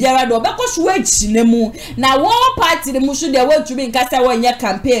film de biara do be ko so agine mu na wo party mu so de wo tumi nka se wo nye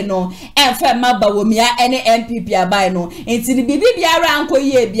campaign no enfa ma ba wo mia ene NPP abai no enti ni bibi biara anko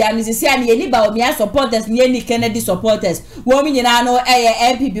ye bia no sisi an ye ni ba wo mia supporters ni ni Kennedy supporters wo mi nyina no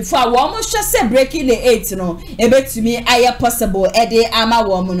NPP fo a wo mo hwe se breaking the 8 no ebetumi aye possible ede ama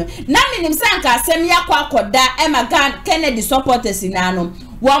wo mo no na minim sanka asem yakwa akoda ema Kennedy supporters na no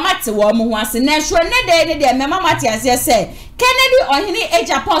wo mate wo mo ho ase na hwe ne de mema mate ase se Kennedy ohini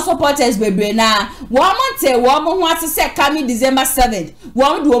Agyapong supporters bebre na wo monte wo mo ho ase se coming December 7th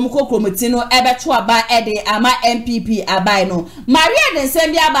wo do wo kokromoti no ebeto aba ede ama NPP abai no Maria den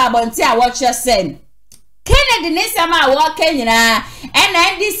sembi aba abonte a wo hwe sen Kennedy nisama wo kenyina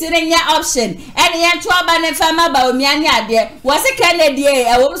ena ndc nya option ena yento aba ne fama ba omiani ade wo se Kennedy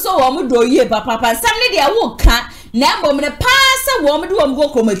wo so wo mo do yie papa sam ne de wo ka na mbom ne paase wo mo de wo go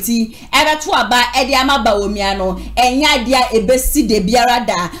komati ebeto aba ede ama ba omia no enya de ebesi de biara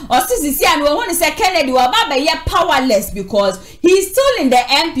da osisisi an wo hu se Kennedy wa ba ye powerless because he is still in the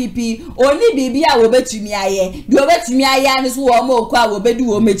NPP oni bibia wo betumi aye de obetumi aye an so wo mo okwa wo bedi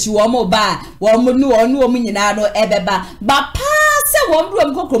wo mechi wo mo ba wo mo nu onu wo nyina no ebeba ba paase wo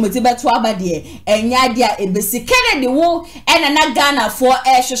do wo komati beto aba de enya de ebesi Kennedy wo ena na Ghana for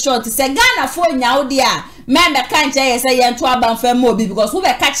short se Ghana for nyawo de a member can't say yento abanfa mobi because who be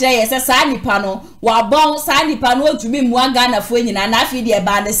catch say sa nipa no wa bon sa nipa no otumi mu Ghana fo nyina na afi de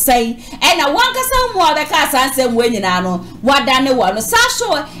ba ne sai e na wankasa mu obeka sansem we nyina no wada ne wa no sa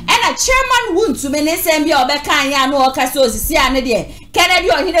so e na chairman wuntumi ne sem bia obeka anya no okase osisi ane de Kennedy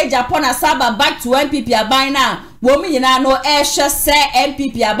ohine Agyapong asaba back to NPP aban na wo mi nyina no hwe se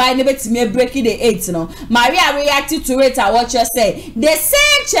NPP aban ne betime breaking the 8 no Maria reacted to it a watch say the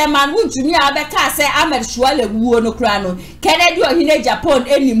same chairman wuntumi abeka say Ahmed Shuale wuo no kra no Kennedy ohine Agyapong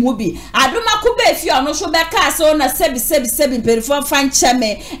enimu bi adoma kuba fi ono so beka say na sebi perifon fan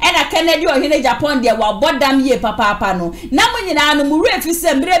cheme e na Kennedy ohine Agyapong de wa bodam ye papa no na mo nyina no mu refi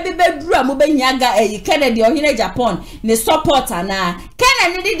se mbre bi bedura mo benyaga Kennedy ohine Agyapong ne supporter na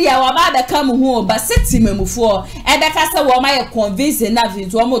Kennedy dia wa ba be kam ho ba seti memufo e be ka se wo ma ye convince na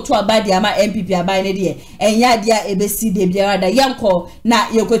vinto wo mo to abadi ama NPP abai ne de enya dia ebesi de biara da yanko na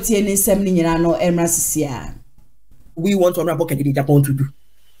yekotie ne nsem ni nyina no emrasisia. We want Honorable Kennedy Agyapong to do.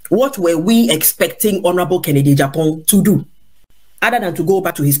 What were we expecting Honorable Kennedy Agyapong to do other than to go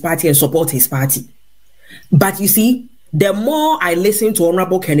back to his party and support his party? But you see, the more I listen to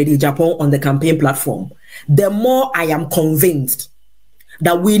Honorable Kennedy Agyapong on the campaign platform, the more I am convinced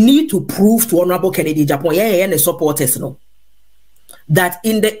that we need to prove to Honorable Kennedy Agyapong and the supporters that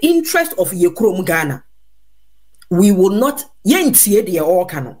in the interest of Yekrom Ghana, we will not it's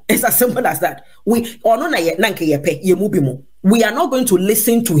as simple as that. We are not going to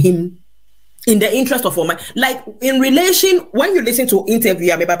listen to him in the interest of our like in relation when you listen to interview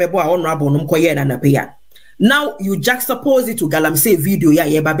now you juxtapose it to Galamsey video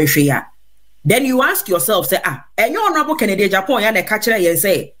then you ask yourself say and your Honorable Kennedy Agyapong ya ne catch and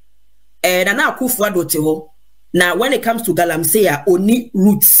say na Akufo Addo now when it comes to Galamsey oni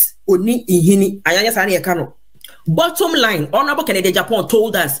roots oni ihini ayanya sane e kano. Bottom line, Honorable Kennedy Agyapong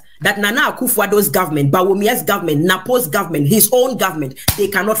told us that Nana Akufo Addo's government, Bawomia's government, Napo's government, his own government, they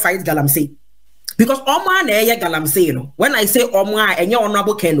cannot fight Galamsey. Because Oma neye Galamsey no. When I say Oma and your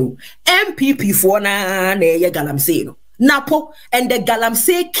Honorable Kenu, NPP for na neye Galamsey no. Napo and the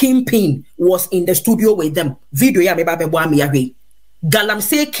Galamsey kingpin was in the studio with them. Video ya meba bebo amiyawe.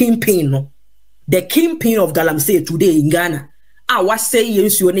 Galamsey kingpin no. The kingpin of Galamsey today in Ghana. I was saying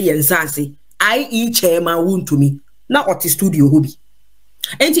yensuone yensansi. I.e. chairman wound to me. Now what is studio hobby.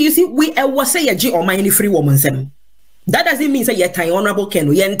 And you see, we was say a G or my free woman seven. That doesn't mean say you're Honorable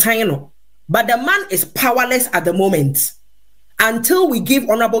Kenu, you're no. But the man is powerless at the moment. Until we give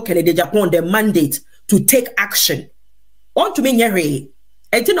Honorable Kennedy Agyapong the mandate to take action. On to me nyere.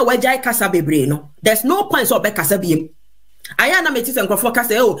 And you know where Jai Kasa bebre no. There's no point so be Kasa biem. Aya na metis and Crawford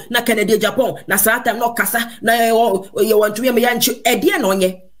Cassa, oh, na Kennedy Japan, na Satan no Cassa, na you want to be a yanchu, a dear no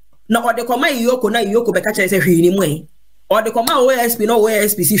ye. Na or the Koma Yoko na Yoko Becacha is a reading way. Or the Koma OSP no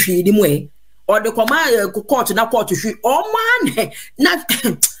OSPC reading way. Or the Koma court na court to shoot. Oh man, not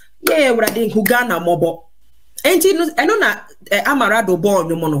yeah, what I think Hugana Mobo. Ain't it? I know na Amarado born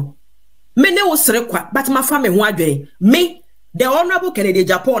no mono. Me ne was requa, but my family wadre. Me, the honorable Kennedy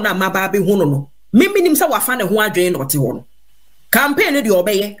Japan na mababi huno. Me minim sa wafane wadre or tiwon. Campaign the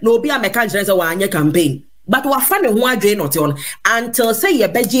obey, no be a mechanic one campaign. But wafane wadre or tiwon until say ye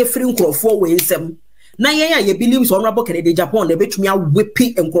beji free for ways them. Na ye believe so honorable Kennedy Japan, they bet me a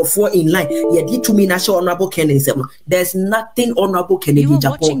whippy and crofo in line. Ye did to me national honorable Kennedy. There's nothing honorable Kennedy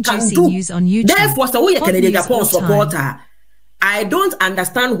Japan can do. Therefore, so we Kennedy Japan supporter. I don't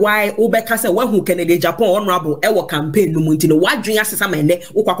understand why Obeka say when who Kennedy Japan honorable ever campaign no muntino what dream asesa mende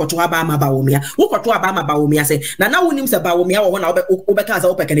ukwakoto abama baomia ukoto abama baomia say na wonim se baomia wo na Obeka say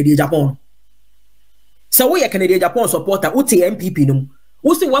Obeka Kennedy Japan. So we Kennedy Japan supporter uti NPP no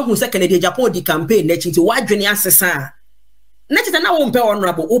wo say when who say Kennedy Japan di campaign na chinti what dream asesa na chita na wo mpe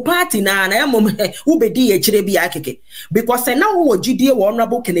honorable o party na emom ubedi e kire bi akeke because say na wo gidie wo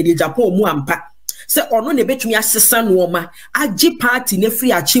honorable Kennedy Japan mu ampa. Se ono ne betumi asesa no ma agi party ne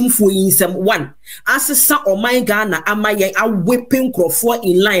free achimfo yinsem one asesa oman Ghana amaye awepen krofo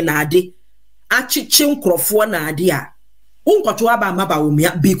in line na ade achichin krofo na ade a unkoto aba maba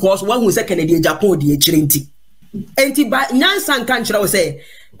omia because one who say Kennedy Japan di echire enti ba nyansa nka nkyira wo say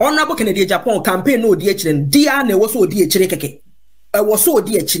honorable Kennedy Japan campaign no di echire dia na wo so di echire keke e wo so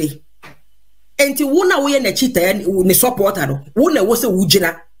di echire enti wo na wo ye na chita ne supporter no wo na wo se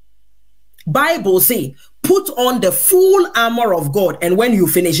wugina. Bible say, put on the full armor of God, and when you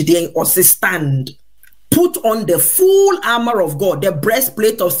finish there, also stand. Put on the full armor of God, the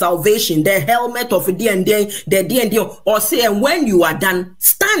breastplate of salvation, the helmet of the or say, and when you are done,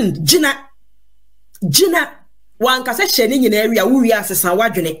 stand. Gina, one can say shedding in area we are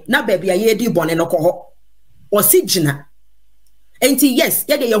sawadjune, na baby a ye di bonne no coho, or see Gina. And yes,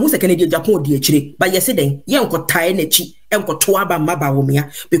 yeah, you who's a Canadian Japan DHD, but yes, then, you uncle tie nechi, uncle Tuaba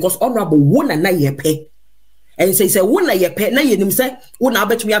Mabawomia, because honorable one na ye pay. And say, one na ye pay, na ye say, one I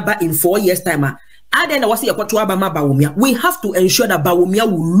bet me about in 4 years' time. I then was here Tuaba Mabawomia. We have to ensure that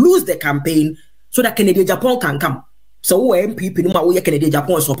Bawomia will lose the campaign so that Canadian Japan can come. So, NPP, no matter Canadian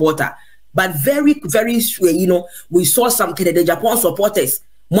Japan supporter. But very, very, we saw some Canadian Japan supporters.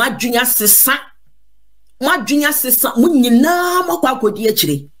 Moi, junior sister. What junior sister munyina makwa kodi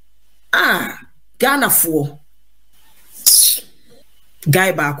echire Ghana for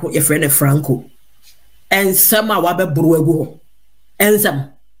guy baako your friend Franco and some wabe bruego and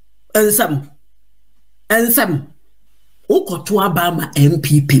some ukoto abama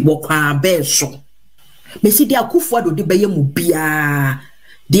NPP wokwa beso me si dia Akufo Addo de beye mu bia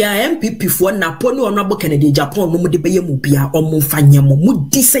dia NPP for na poni honorable Kennedy Japan no mu de beye mu bia omfanyemo mu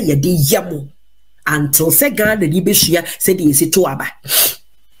di se ye de yemo until say Ghana ni besua said the esi to aba.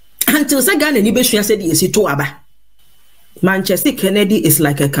 Until say Ghana ni besua said the esi to aba. Manchester Kennedy is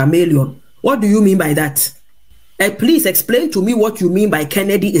like a chameleon. What do you mean by that? Please explain to me what you mean by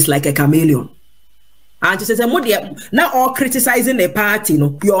Kennedy is like a chameleon. And she says, now all criticizing a party,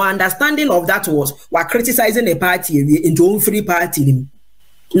 no, your understanding of that was we're criticizing a party into own free party.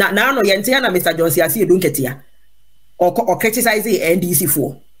 Now no yentiana Mr. Johnson, I see you don't get here. Or criticizing NDC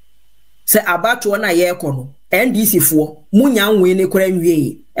for. Say about one a year kono NDC for munyan we ne kora nwie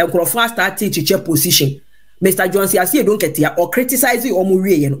e krofo start teacher position. Mr. Johnson I see you don't get here or criticizing or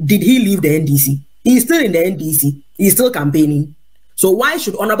did he leave the NDC? He's still in the NDC. He's still campaigning. So why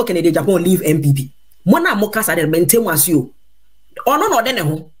should honorable Kennedy Japan leave NPP? Mona mokasa de maintain was you. Or no den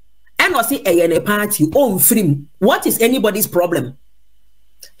ho. And was say a party on free. What is anybody's problem?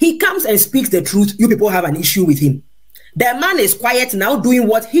 He comes and speaks the truth. You people have an issue with him. The man is quiet now doing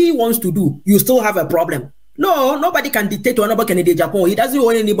what he wants to do. You still have a problem. No, nobody can dictate to Honorable Kennedy Japan. He doesn't owe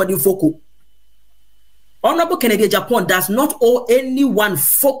anybody FOCO. Honorable Kennedy Japan does not owe anyone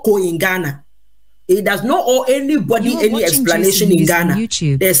FOCO in Ghana. He does not owe anybody any explanation in Ghana.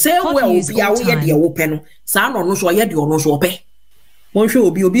 The same way we open.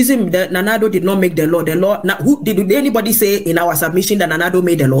 Nanado did not make the law. The law. Now, did anybody say in our submission that Nanado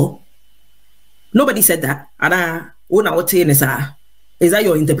made the law? Nobody said that. Is that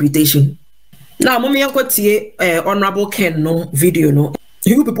your interpretation? Now, mommy, honorable Ken no video no.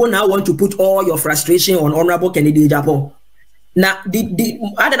 You people now want to put all your frustration on honorable Kennedy Japan. Now,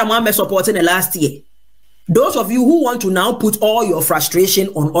 other than one supporting the last year, those of you who want to now put all your frustration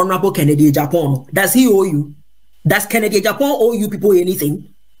on honorable Kennedy Japan, does he owe you? Does Kennedy Japan owe you people anything?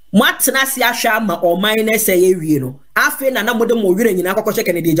 Matna si ashama or mine say ye no. Afe na mo de mo wire nyina akokọ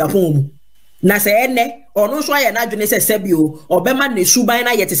Kennedy Agyapong mu. Na se ene ono so aye na adwene se sebio obema ne suban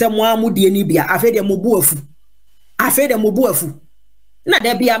na yete se mo amudie ni bia afe de mo bu afu. Na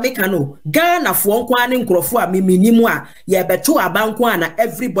there be a mekano Ghana for nkwa ne nkrofo a memenimu a ye beto abanko na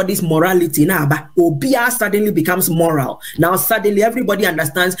everybody's morality na aba obia suddenly becomes moral. Now suddenly everybody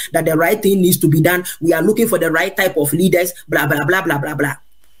understands that the right thing needs to be done. We are looking for the right type of leaders, blah blah blah blah blah blah.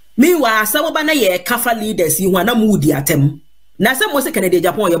 Meanwhile, some of na ye kafa leaders you wana mudi atem. Na some mo se Kennedy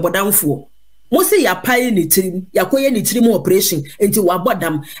Agyapong ye bodamfo. Mo se ya paye ni tirim, ya koye ni tirim operation enti wa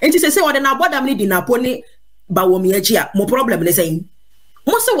bodam. Enti se ode na bodam ni di na poni ba wo mi achi a mo problem ne say.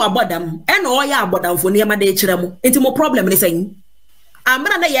 Mo se wa bodam e no ya abodamfo ne ma de kire mo. Enti mo problem ne say.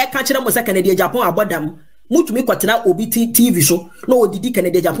 Amra na ye ka kire mo se Kennedy Agyapong abodam. Mutumi kwatena obi TV show no odidi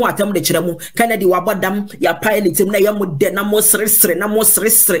Kennedy Agyapong atem de kire mu Kennedy wa bodam ya pilot na ya mo de na mo sresre na mo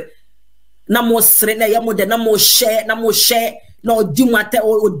na ya mo de na mo share na odi mate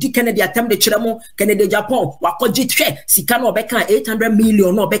odi Kennedy atem de kire mu Kennedy Agyapong wa koji hwe sika na obeka 800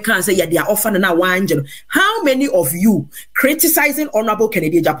 million na obeka say ya dia offer na wanjeno. How many of you criticizing Honorable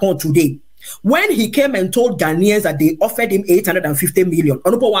Kennedy Agyapong today when he came and told Ghanaians that they offered him 850 million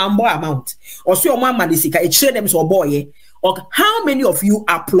onopo one boy amount or so man manisika e chire them so boy or how many of you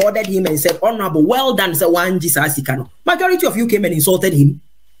applauded him and said honorable well done sir one Jesus no? Majority of you came and insulted him.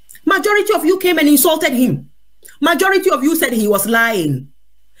 Majority of you said he was lying.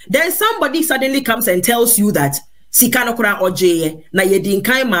 Then somebody suddenly comes and tells you that Sikano kura oje na yedi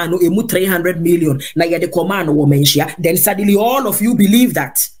nkai manu emu 300 million na yedi komano wo menhia. Then suddenly all of you believe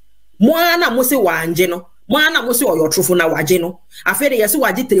that Mwana mose wanje no. Mwana mose oyo trufo na waje no. Afede yesi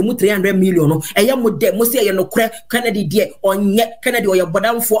waje 300 million no. Eye mo de mose eye no kre Kennedy die onye Kennedy oyo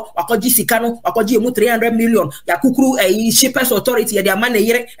bodamfo wakoji sika no wakoji emu 300 million ya kukuru shippers authority ya de amana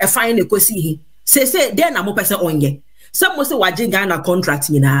yire e fine ne kosi hi. Say then na mo pese onye. Some mose waje Ghana contract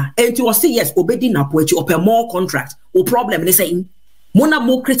nyina. Enti o say yes obedi na poechi ope more contract. O problem ne say mona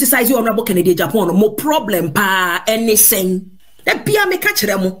mo criticize you Honorable Kennedy Agyapong no mo problem pa anything. Then Pia me catch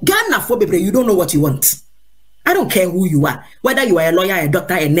them. Ghana for baby, you don't know what you want. I don't care who you are, whether you are a lawyer, a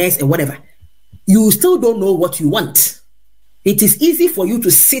doctor, a nurse, or whatever. You still don't know what you want. It is easy for you to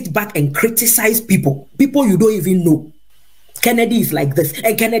sit back and criticize people you don't even know. Kennedy is like this,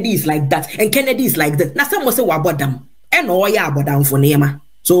 and Kennedy is like that, and Kennedy is like that. Now someone say what about them? And all ya about them for Nema.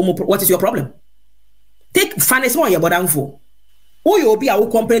 So what is your problem? Take finance one about them for. Oh, you'll be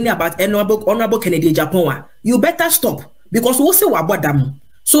complaining about honorable Kennedy Agyapong. You better stop. Because we say about them.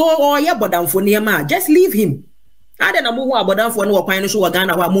 So or yeah about them for Nema, just leave him. I don't know about them for no kind of show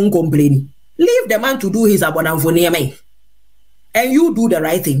Ghana wa mun complaining. Leave the man to do his about them for Nema. And you do the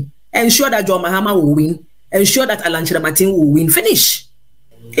right thing. Ensure that John Mahama will win. Ensure that Alan Chiramatin will win. Finish.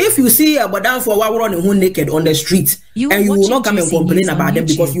 If you see about them for what running who naked on the street and you will not come and complain about them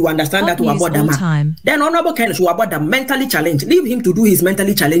because you understand that about them, then honorable Kenneth who about them mentally challenged. Leave him to do his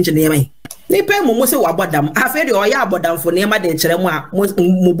mentally challenged Nema. Ni pe mo se wa bodam afede o ya bodam fo ne ma de kire mu a mo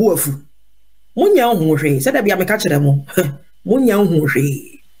bu afu munya hu hwe se da bia me ka kire mo munya hu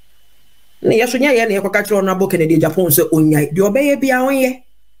hwe ne yeso nya ye ne ekoka kire Honorable Kennedy Agyapong se onyai de obeye bia onye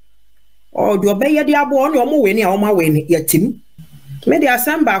o de obeye de abo ne o mo we ne a o ma we ne yatim me de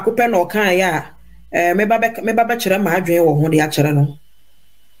asamba ko pe na o kan ya me baba kire ma adwen wo ho de a kire no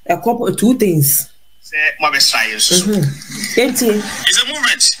a couple two things say mo be science so it's a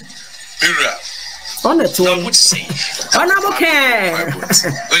movement. On the two. Honorable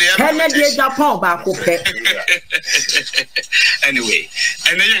Kennedy Agyapong back okay. Anyway,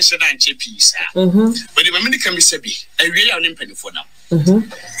 and then you said I'm piece. But the moment can be said, I really am in for now. Every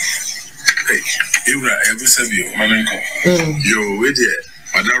Sabi, Mamanko, you with it,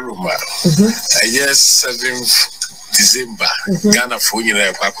 Madaroma. I guess 7th December, Ghana for you,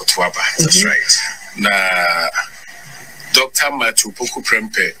 that's right. Now. Dr. Matthew Poku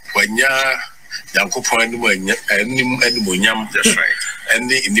Prempe, when ya Yankopon and Munyam, that's right, and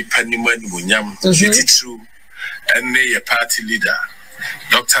the independent Munyam, true, and the party leader,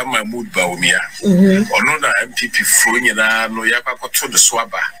 Dr. Mahmoud Baumia, or no NPP Funyana, no Yapa to the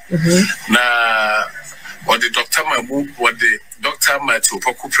Swaba. Now, what the Dr. Mahmoud, what the Dr. Matthew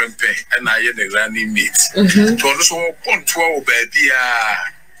Poku Prempe, and I had a granny meet. To also want to obey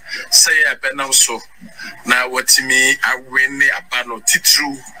say a benamso now what me I win a bano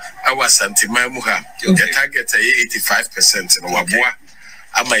titru our santimamuha the target 85% in Wabua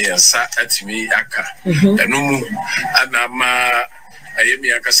Amayansa at me aka and Anama Ayemi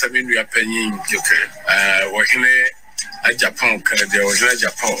Akasaminu Penny working Agyapong Canada or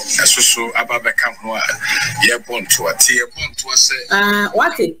Agyapong so Ababeka ho a ye born to a tie born to say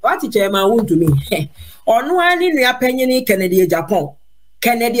what chairman want to me ono ani nua panyini Canada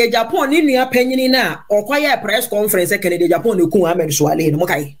Japan ni nua panyini na okwaya press conference Canada Japan no ku Ahmed Swale no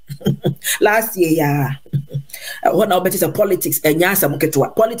kai last year ya what now bet is a politics enyasa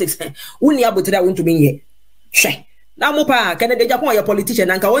moketwa politics uni abotra want to me here hwe na mo pa Canada Japan your politician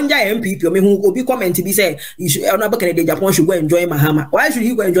anka wonja NPP o me hu obi comment bi say ono ba Canada Japan should go enjoy Mahama. Why should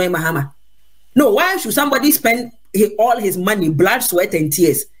he go enjoy Mahama? No, why should somebody spend all his money, blood, sweat and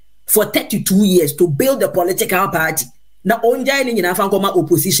tears for 32 years to build a political party? Na onja ni nyina fa nkoma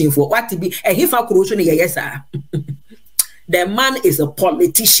opposition for what be he fa corruption yes sir. The man is a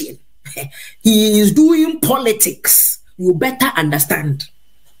politician. He is doing politics. You better understand.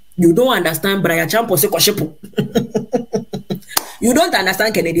 You don't understand Brian Champo se kwashepo. You don't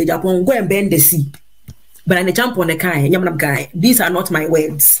understand Canada Japan, go and bend the sea. Brian Champo ne kai nyamnam kai. These are not my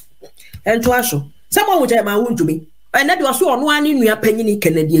words. And to asho. Someone which I want to me. And that was so on one in your penny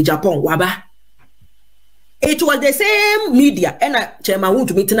Canada Japan waba. It was the same media and I chairman want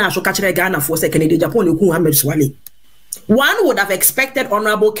to meet na so catch Ghana for Canada Japan ku Ahmed Swale. One would have expected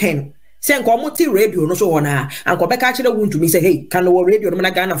Honorable Ken say community radio no so na and ko be catch want to me say hey can the radio no na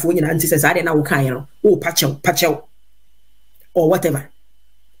Ghana for nyina anti say say na wo kan no oh pachew or whatever.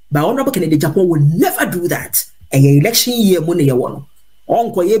 But Honorable Kennedy Japan will never do that. And your election year money you want.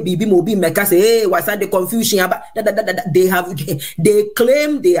 Uncle ye bibi mobi meka say hey what's that the confusion about they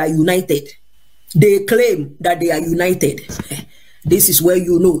claim they are united. They claim that they are united. This is where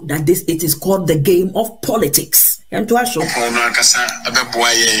you know that it is called the game of politics. And to us,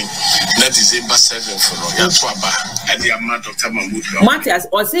 Matthias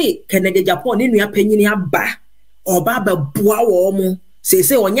or say Canada Japan in your opinion ba or baba bua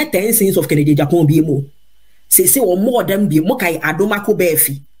say on your 10 cents of Canada Japan be mo. Say or more than be mokai adomako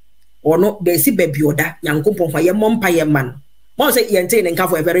befi or not be si baby oda yankumpon for your mom pie man. One say you and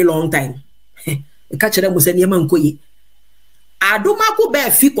for a very long time. Catch them with any man koyi. Adomako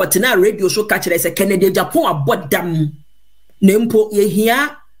befi kwatina radio show catch them say Canada Japan about them. Nempo ye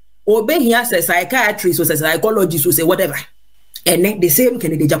here obey here says psychiatrist or psychologist or say whatever. And the same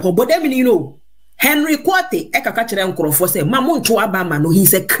Canada Japan, but them you know. Henry Kwate eka kachere nkrofo say mamuntu abama no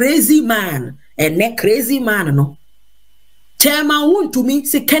he's a crazy man and ne crazy man no chairman want to me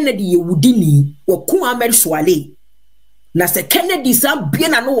say Kennedy ye wudini oku Ahmed Swale na say Kennedy sam bia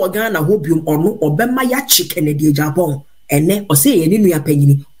na no Ghana hobium ono obema ya chi Kennedy Japan ene o say ye ni nua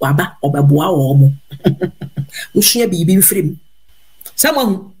panyini waba obeboa wo mo nhia bibi mfrim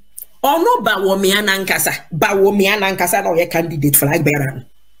someone ono ba wo me anankasa na o ye candidate flag bearer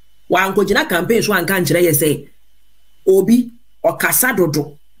wan ko jina campaign so anka nkyere ye say obi okasa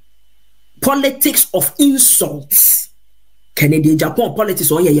dodo politics of insults. Canada Japan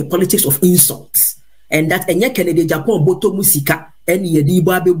politics or ye politics of insults. And that enye Canada Japan boto musika eni ye di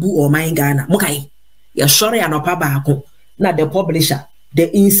bo abebu o man Ghana mokai ye sure anopa baako na the publisher the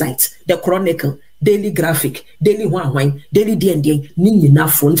insight the chronicle daily graphic daily hwan daily dndn ni nyina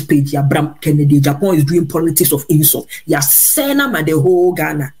front page ya bram Canada Japan is doing politics of insult ya sena ma the whole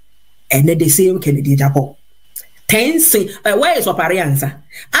Ghana and the same Canada Japan 10 say where is oparianza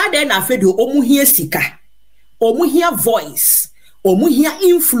and then afedo omu hia sika omu hia voice omu hia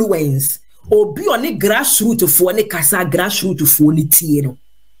influence obi oni grassroots fo ni kasa grassroots fo ni tie no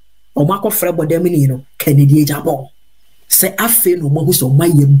omu akofre bodem ni no Canada Japan say afe no mo hu so my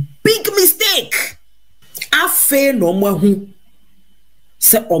big mistake afe no mo hu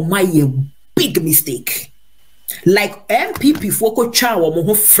say o my big mistake. Like NPP foko cha wo mo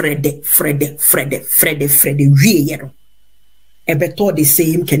ho frede wie ye no ebeto the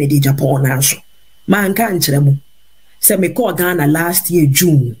same Canada Japan also man kan kire mu say me call Ghana last year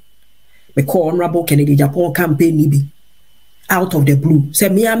June me call Honorable Canada Japan campaign ni bi out of the blue say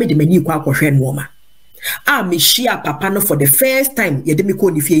me am de mani kwa akohwe no ma me share papa no for the first time ye de me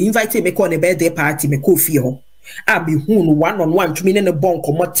call ni fie invite me call the birthday party me call fie ho be hu no one on one to me ne bon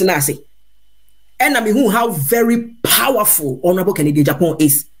komot na say. And I mean how very powerful Honorable Canada Japan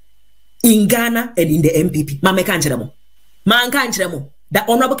is in Ghana and in the NPP. Man can't that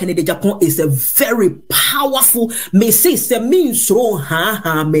Honorable Canada Japan is a very powerful message. Means so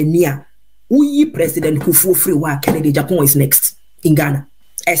mania. We President Akufo Addo Canada Japan is next in Ghana,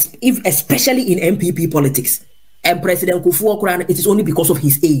 especially in NPP politics. And President Akufo Addo, it is only because of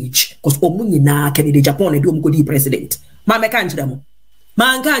his age. Because Canada Japan and do president. Man can't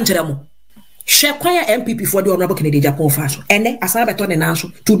Shekwaya NPP for the Honorable Canada Japan fashion. And then as I beton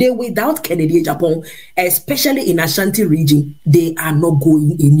and today without Canada Japan, especially in Ashanti region, they are not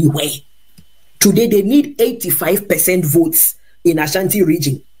going anywhere. Today they need 85% votes in Ashanti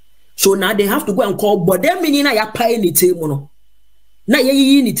region. So now they have to go and call, but them meaning na ya pay ni temono. Na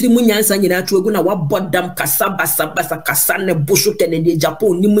ye ni trimu nyansa nyina tuego na wabodam kasaba sabasa kasane bushu Kennedy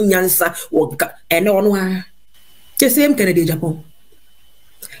Agyapong ni munyansa wo ene ono ha. The same Kennedy Agyapong.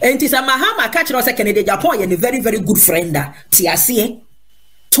 And it is a Mahama catch us Kennedy Agyapong and a very, very good friend. Tiasie.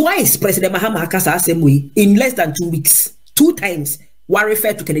 Twice President Mahama Kasa same way in less than 2 weeks. 2 times were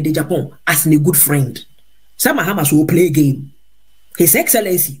referred to Kennedy Agyapong as a good friend. Some Mahamas will play a game. His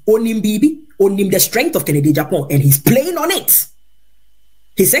Excellency own Bibi, own the strength of Kennedy Agyapong, and he's playing on it.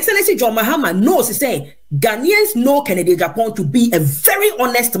 His Excellency John Mahama knows, he said, Ghanaians know Kennedy Agyapong to be a very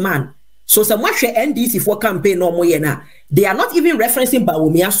honest man. So some watch NDC for campaign no more now. They are not even referencing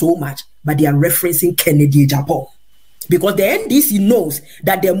Bawumia so much, but they are referencing Kennedy Agyapong. Because the NDC knows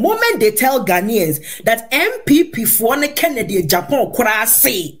that the moment they tell Ghanaians that NPP for Kennedy Agyapong could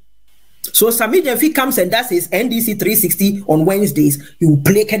say. So Sami Jenfi comes and does his NDC 360 on Wednesdays. He will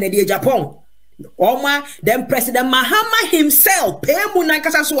play Kennedy Agyapong. Then President Mahama himself pay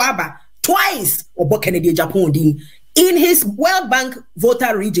Munakasa Swaba twice about Kennedy Agyapong. In his World Bank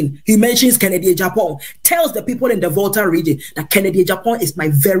voter region, he mentions Kennedy Agyapong, tells the people in the voter region that Kennedy Agyapong is my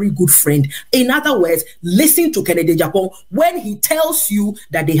very good friend. In other words, listen to Kennedy Agyapong when he tells you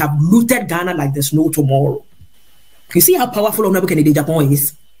that they have looted Ghana like there's no tomorrow. You see how powerful Honorable Kennedy Agyapong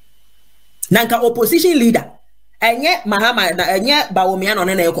is? Nanka opposition leader, and yet Mahama, and yet Bawumia no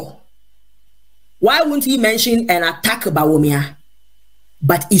neneko. Why wouldn't he mention and attack Bawumia?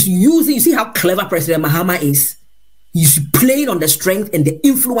 But he's using, you see how clever President Mahama is? He's playing on the strength and the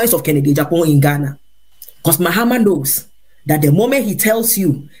influence of Kennedy Agyapong in Ghana. Because Mahama knows that the moment he tells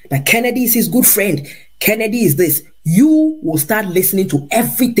you that Kennedy is his good friend, Kennedy is this, you will start listening to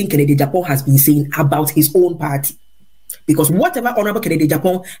everything Kennedy Agyapong has been saying about his own party. Because whatever Honorable Kennedy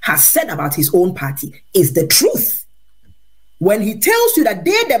Agyapong has said about his own party is the truth. When he tells you that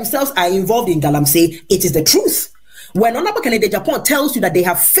they themselves are involved in Galamsey, it is the truth. When Honorable Kennedy Agyapong tells you that they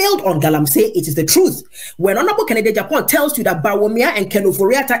have failed on Galamsey, it is the truth. When Honorable Kennedy Agyapong tells you that Bawumia and Ken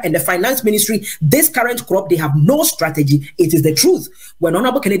Ofori-Atta and the finance ministry, this current crop, they have no strategy, it is the truth. When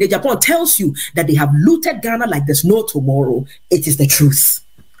Honorable Kennedy Agyapong tells you that they have looted Ghana like there's no tomorrow, it is the truth.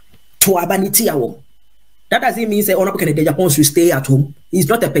 To Abanitiawo. That doesn't mean that Honorable Kennedy Agyapong should stay at home. He's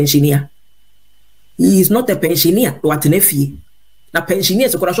not a pensioner. He is not a pensioner. What an FE. Now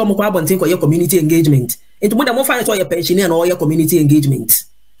pensioners could show more your community engagement. Into more than more finance or your pensioner or your community engagement.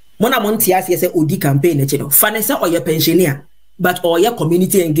 Mona Montias yes OD campaign, finance or your pensioner, but or your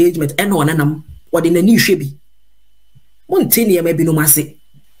community engagement and one anam or in a new shabby. Montaigne maybe no massy.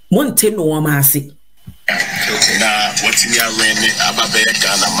 Montaigne no massy. Now, what's in your reign? Ababe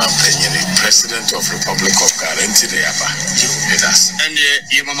Ghana man, President of Republic of Ghana, and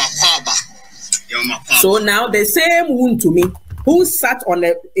so now the same one to me who sat on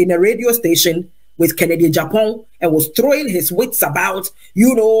in a radio station with Kennedy Agyapong and was throwing his wits about,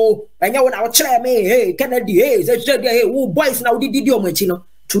 you know, and you want to me, hey, Kennedy, hey, boys now did you much, you know.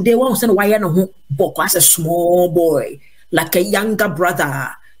 Today, one said, why no book as a small boy, like a younger brother.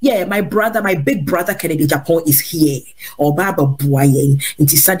 Yeah, my brother, my big brother Kennedy Agyapong is here. Or Baba Buayen. And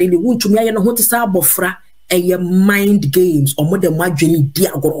he suddenly went to me, I know what to say, Bofra, and your mind games, or more than my journey,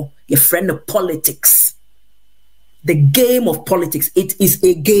 Diagoro, your friend of politics. The game of politics, it is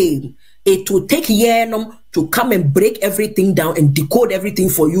a game. It will take years to come and break everything down and decode everything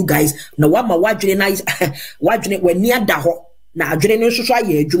for you guys. Now, what my wajuna is, wajuna when near Daho, now, Adrian Social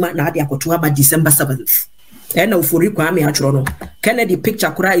Year, Juma, now they are going by December 7th. And now for Kwame Atrono, Kennedy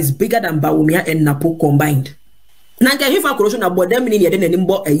picture kura is bigger than Bawumia and Napo combined. Nanka hifa corruption about them in the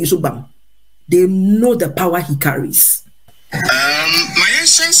nimbo and Yusubam. They know the power he carries. My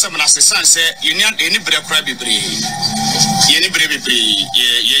ancient some assistant say you need any breakfast be any brave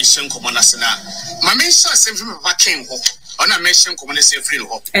ye common asana. My main son from vaccine hope on a mission common say free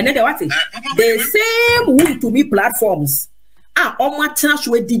hope. And then what the same wound to me platforms. On my chance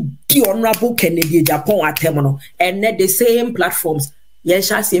with the Honorable Kennedy Agyapong at Terminal, and then the same platforms. Yes,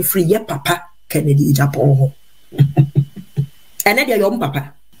 shall say free, yeah, Papa Kennedy Agyapong. And then your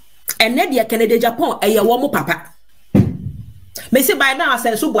papa. And then your Kennedy Agyapong, and your woman papa. May say by now, I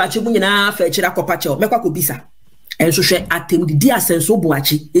said so buachi munina fetchira kopacho, mekwa kubisa. And so share at him the dear sense so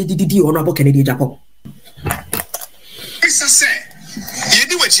buachi, the Honorable Kennedy Agyapong. Mr. Say, you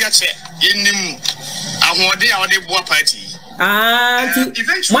do what you say, in him, I want the boy party.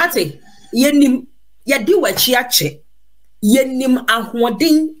 Mate, yenim ya di wachi ache yenim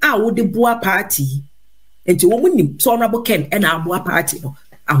ahoden a wo de boa party enti wo munim so Honorable Ken e na aboa party no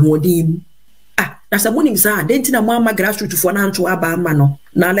ahoden That's a morning, sir. Then tina mama grassroots for nanto abamano.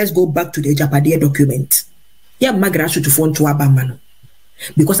 Now let's go back to the Japadia document. Yeah, my grassroots for to abamano.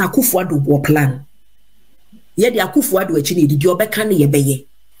 Because Akufo Addo war plan. Yeah, the Akufo Addo actually did your backend ye beye.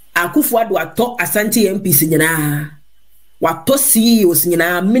 Akufo Addo ato Asante MPs nyina. Wato CEOs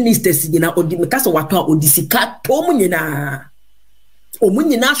nyina, ministers nyina, odi mekasa wato odisika tomu nyina. Omu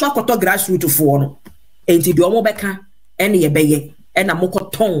nyina so akoto grassroots for no. Enti di omo beka ene ye beye. Ena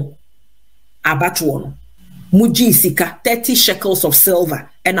mokoton abatuo no. Muji sika 30 shekels of silver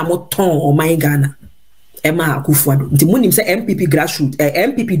ena moton o my Ghana. Emma Akufo Addo. Nti munim se MPP grassroots,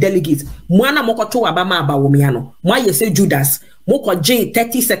 MPP delegates. Mwana mokoto abama abawomiano. Mwa yese Judas. Moko J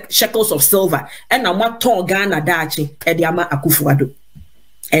 30 shekels of silver. Ena mwa ton Ghana dachi. Edi ama Akufo Addo.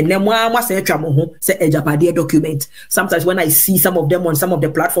 And then mwa se etwa se Japadia document. Sometimes when I see some of them on some of the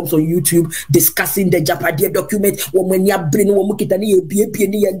platforms on YouTube discussing the Japadia document, when you bring womukitani you be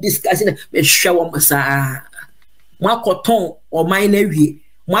and discussing me show masa. Mwa koton or mine ewie.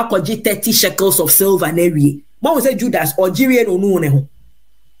 Mwako ji 30 shekels of silver newie. Mwa wose Judas or Jirian onu ne ho.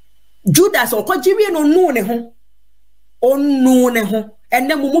 Judas or Jirian onu ne ho. Onu ne ho. And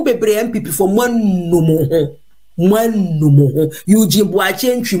then mumu bebre MPP for no mo. Eugene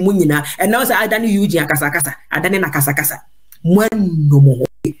Boache ntwi mu nyina. And now say adani Eugene akasakasa. Adani na kasakasa. No mo.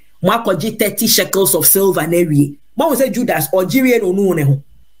 Mwako ji 30 shekels of silver newie. Mwa wose Judas or Jirian onu ne ho.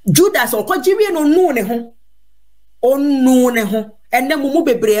 Judas or Jirian onu ne ho. Onu ne ho. And then mumu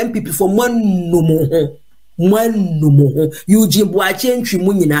bebre MPP for no mo. Eugene Boache ntwi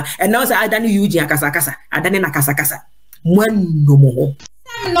mu nyina. And now say adani Eugene akasakasa. Adani na kasakasa. No mo.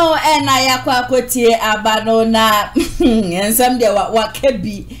 No, and I aquacotie abano na and some day what could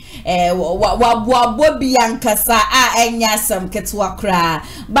be what Bobby Yankasa and yasam ketwakra.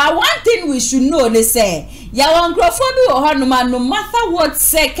 But one thing we should know, they say, Yawan Crawford or Hanuman, no matter what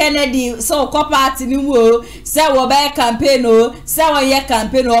say Kennedy, so copart in the world, say what campaign, say what your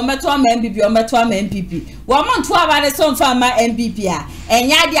campaign, or Metwam MPP or Metwam MPP. 1 month to have some farmer MPP,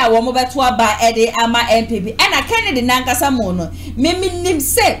 and Yadia Womobetwa by Eddie Ama MPP, and a Kennedy Nankasa Mono. Mimi nim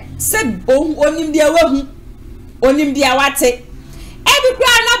said, onim dia wahu, onim dia wate. Every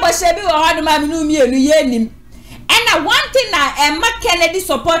crown number shall be or Mammy yenim. And one thing Emma Kennedy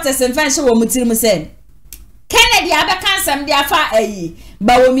supporters and fancy woman said. Kennedy abekan some dia fa ayi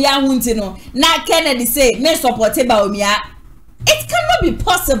Bawumia huntino. Na Kennedy say me support Bawumia. It cannot be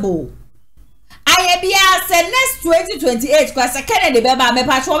possible. I said next 2028 because Kennedy beba me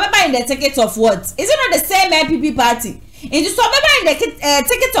patch beba in the ticket of what? Is it not the same MPP party? It is beba in the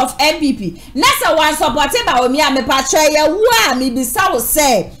ticket of MPP. Nasa one support Bawumia me patch ya wa me bisa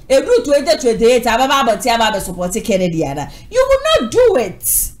say e do 2028 ababa but ya support Kennedy ada. You will not do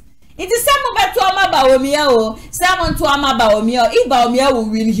it. It is some of Toma Bawumia, someone to Ama Bawumia. If Bawumia will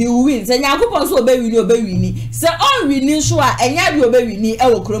win, he will win. Say, Yakupon so baby, you baby, ni. Say, all winning shua, and Yabu baby, ni,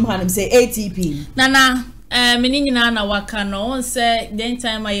 Ewo Krum Hanum say ATP. Nana, meaning Nana Wakano, say, then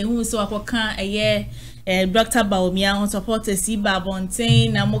time I who so Wakan a year, Dr. Bawumia on support a sea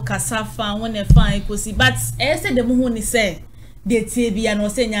babontain, Namoka Safa, when they find Kosi. But I said the Muhuni say, the TV and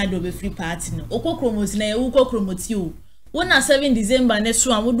was saying I'd be free party. Oko Kromos, ne, Uko Kromotiu. Wona 7 December next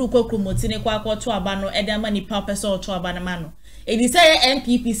one we do ko promotine kwa to abano edama ni papa so to abana mano e di say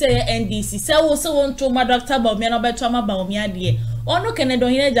NPP say NDC say wo so won to ma Dr. Bawumia no beto ma Bawumia de ono Kennedy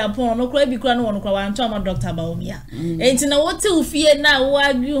hin Agyapong ono kra bi kra no wono kra wan to ma Dr. Bawumia enti na wote ufie na wo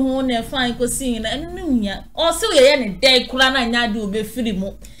agi ho na fan ko sin na enu nya o se ye ne dai kra na nya de obefiri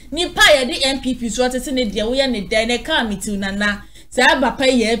mu ni pa ye di NPP so tete ne de wo ye ne dai ne ka mitu na say abapa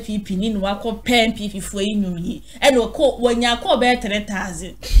ye FP ni no akọ NPP fo enwumi e no ko wanya ko be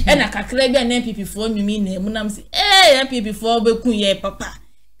 3000 e na kakra bia na NPP fo enwumi na mu nam se NPP fo be kun ye papa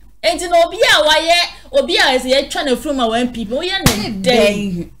enti no obi a se ye twa na from a NPP wo ye ne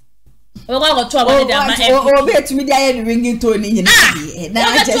dey o go to about the ama o be tumi dia ye ringing tone ni na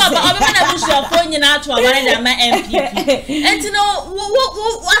na just o be na bushia fo nyina to about the ama NPP enti no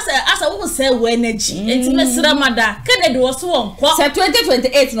asa wo say wo energy enti mesra mada Kennedy wo so won kwa say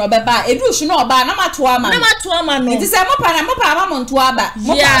 2028 no be ba edu hwe no oba na mato ama no enti say mo pa ama monto aba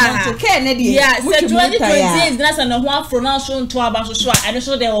mo pa monto Kennedy say 2028 na say no ho afro na so nto aba so a ene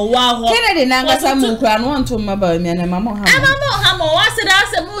so de wo wa ho Kennedy na ngasa mu kra no nto maba mi na mama ha mo wa say da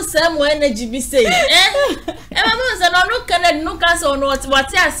say mu say mo energy bi say mama say no Kennedy no ka say no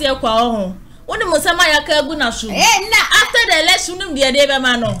what ase kwa ho When Musama Yakagu Nashu, after the election, the day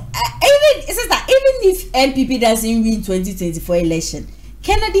Mano. Even if NPP doesn't win 2024 election,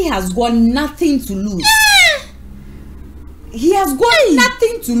 Kennedy has got nothing to lose. he has got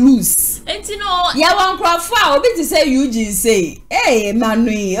nothing to lose. And you know, yeah, one crowd for obi to say Eugene say, hey,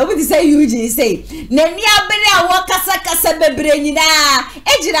 Manu, obi to say Eugene say, Nenia Bena Wakasa bebre nyina,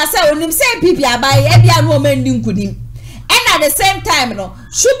 ejina say onim say pipi abai, ebia no mending kudim. And at the same time, no,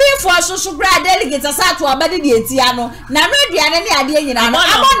 should be for social grad delegates as to a body dietiano, na no diana ni ade nyina no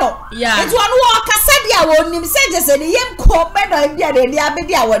abono. Yeah. It's one walk kasadia wonim say just the yem ko bedo bia de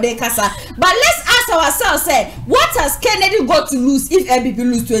abedia wode kasa. But let's ask ourselves, say, what has Kennedy got to lose if NPP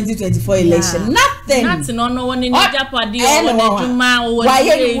lose 2024 election? Nothing. Nothing. No one in Agyapong or what has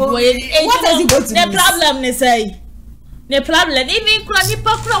he got to lose? The problem is say. The problem, even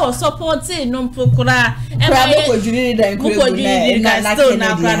Kranipakra was supporting non-Pokura.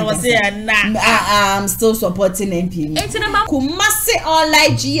 I'm still supporting NPP. Kumasi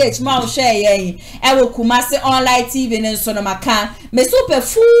online GH, Mao Share, Kumasi online TV and Sonoma. Me super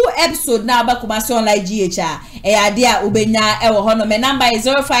full episode now about Kumasi online GH. Idea Ubenya, Hono. My number is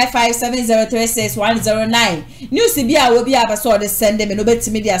 0557036109. News Sibia will be able to send them and obey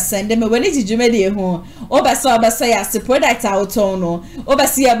media send them when it is Jumedi home. Obasa support. That out no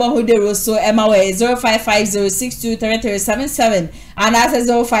oversee about who the so MOA 0550623377 and that's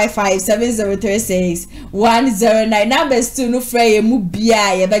 0557036109 numbers to no frey mu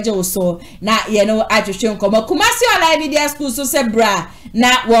bia ye beje so na ye no adwehwe nkomo Kumasi online media school so se bra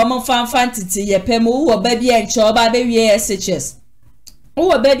na wo mo fanfan titi ye pemu wo ba bia enche oba be wie SHS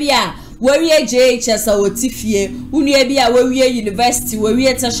wo ba bia Warrior JHS a wotifie unua bi a warrior university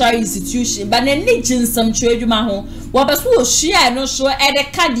warrior tertiary institution but na nigin some trade ma ho wo beso wo hia no so e de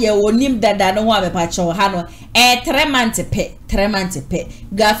card ye wonim dada no ho abepa che ha no 3 months pe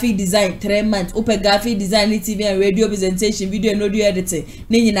graphic design 3 months open graphic design TV and radio presentation video and audio editing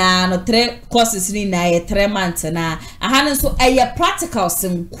ni nyina no 3 courses ni na 3 months na aha no so practicals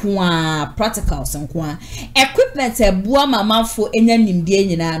nko equipment e bua mamafo enya nimdie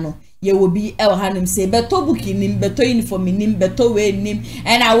nyina no ye will be el hanum say beto booking nim beto uniform nim beto we nim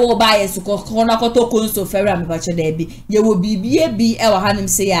and I will buy a corner koto konso ferra me pache debi ye will be el hanum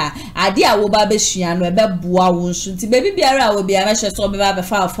say ade a wo ba be hia no e be boa wo nso ti baby biara will be a measure so be ba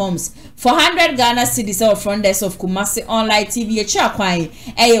file forms 400 Ghana cedis of front desk of Kumasi online TV e cha kwan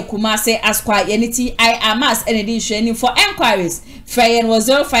Kumasi Asqua Unity I amas and edition for enquiries Frayen was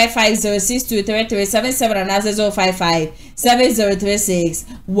 0550623377 and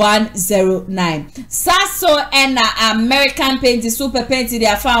 0557036109. Sasso and American paint super paint they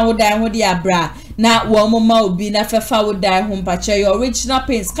are found with their bra. Na womoma obi na fefa wo dai ho mpache your original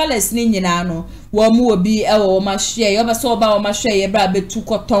paints colors ni nyina no womu obi ewo ma share yo be so ba wo ma share ye bra betu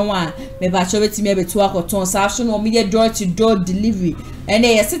koton a me ba cho betimi betu akoton sa so no me ye door to door delivery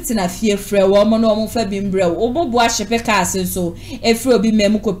ene ye sitting na fie frɛ wo mo no mo fa bi mbrɛ wo bobo ahyepe cars so efre obi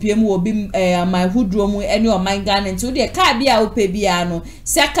mem kopie mu obi my hudro mu ene o man Ghana nti wo de car bia wo pe bia no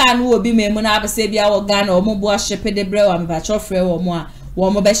seka no obi mem na abese bia wo Ghana o mo bo ahyepe de brɛ wo me ba cho frɛ wo mo a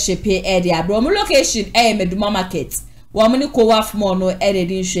womo be shepe e de abro mo location Meduma market womo ni ko waf mo no e de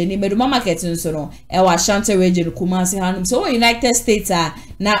din hwe ni Meduma market nso no e wa Ashanti region Kumasi hanum so United States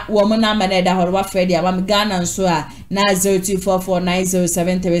na womo na ma na da horo wa frɛ de aba me Ghana nso na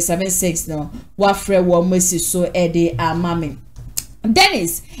 0244907376 no wa frɛ womo si so e de amame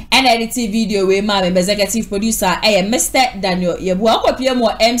Dennis and editing video we my executive producer Mr. Daniel yebu akopie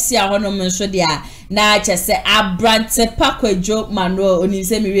mo MC ahono nso dia na chese abrante pakwajo Manuel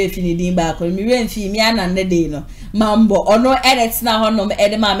onimse mi re fini din ba ko mi re mfi mi anande de no mambo ono edit na hono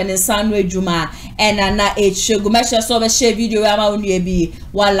ede ma me nsanu adwuma na echegu mesha so be share video ama onu bi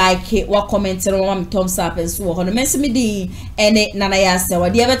wa like it wa comment no wa thumbs up so hono mense mi din ene nana ya se wa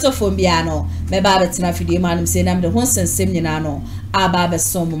de beto fo bia no me ba betina fidie manum se na me de ho sensem nyina no aba be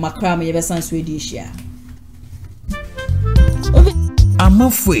som makram ye be sans we di hia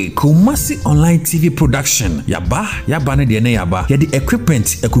Amafwe Kumasi online TV production yaba ne de ne yaba ye de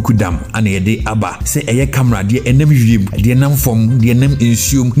equipment ekukudam ana ye de aba se eye camera de enam wiem de nam fom de enam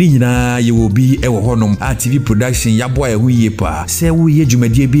ensuom ni nyina ye wo bi e wo honom a TV production yabo ye huye pa se wo ye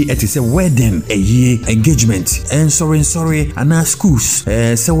dwumadie bi etese wedding eye engagement and sorry ana schools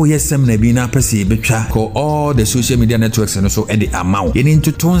se wo ye seminar bi na pese betwa ko all the social media networks and so e de amaw ye ni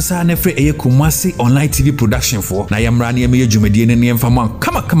ntotonsa na fre eye Kumasi online TV production for na yamra na ye dwumadie ne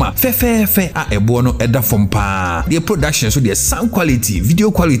Kama fe a ebo no eda from pa the production so the sound quality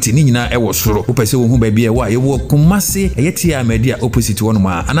video quality ni nyina e wo soro wo pese wo hu ba bia wa ye wo Kumasi eyetia media opposite wono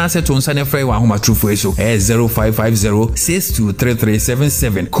ma ana se to nsa ne frɛ wa homa trufo so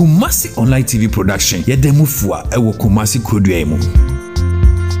 0550623377 Kumasi online TV production ye demufua e wo Kumasi kodua mu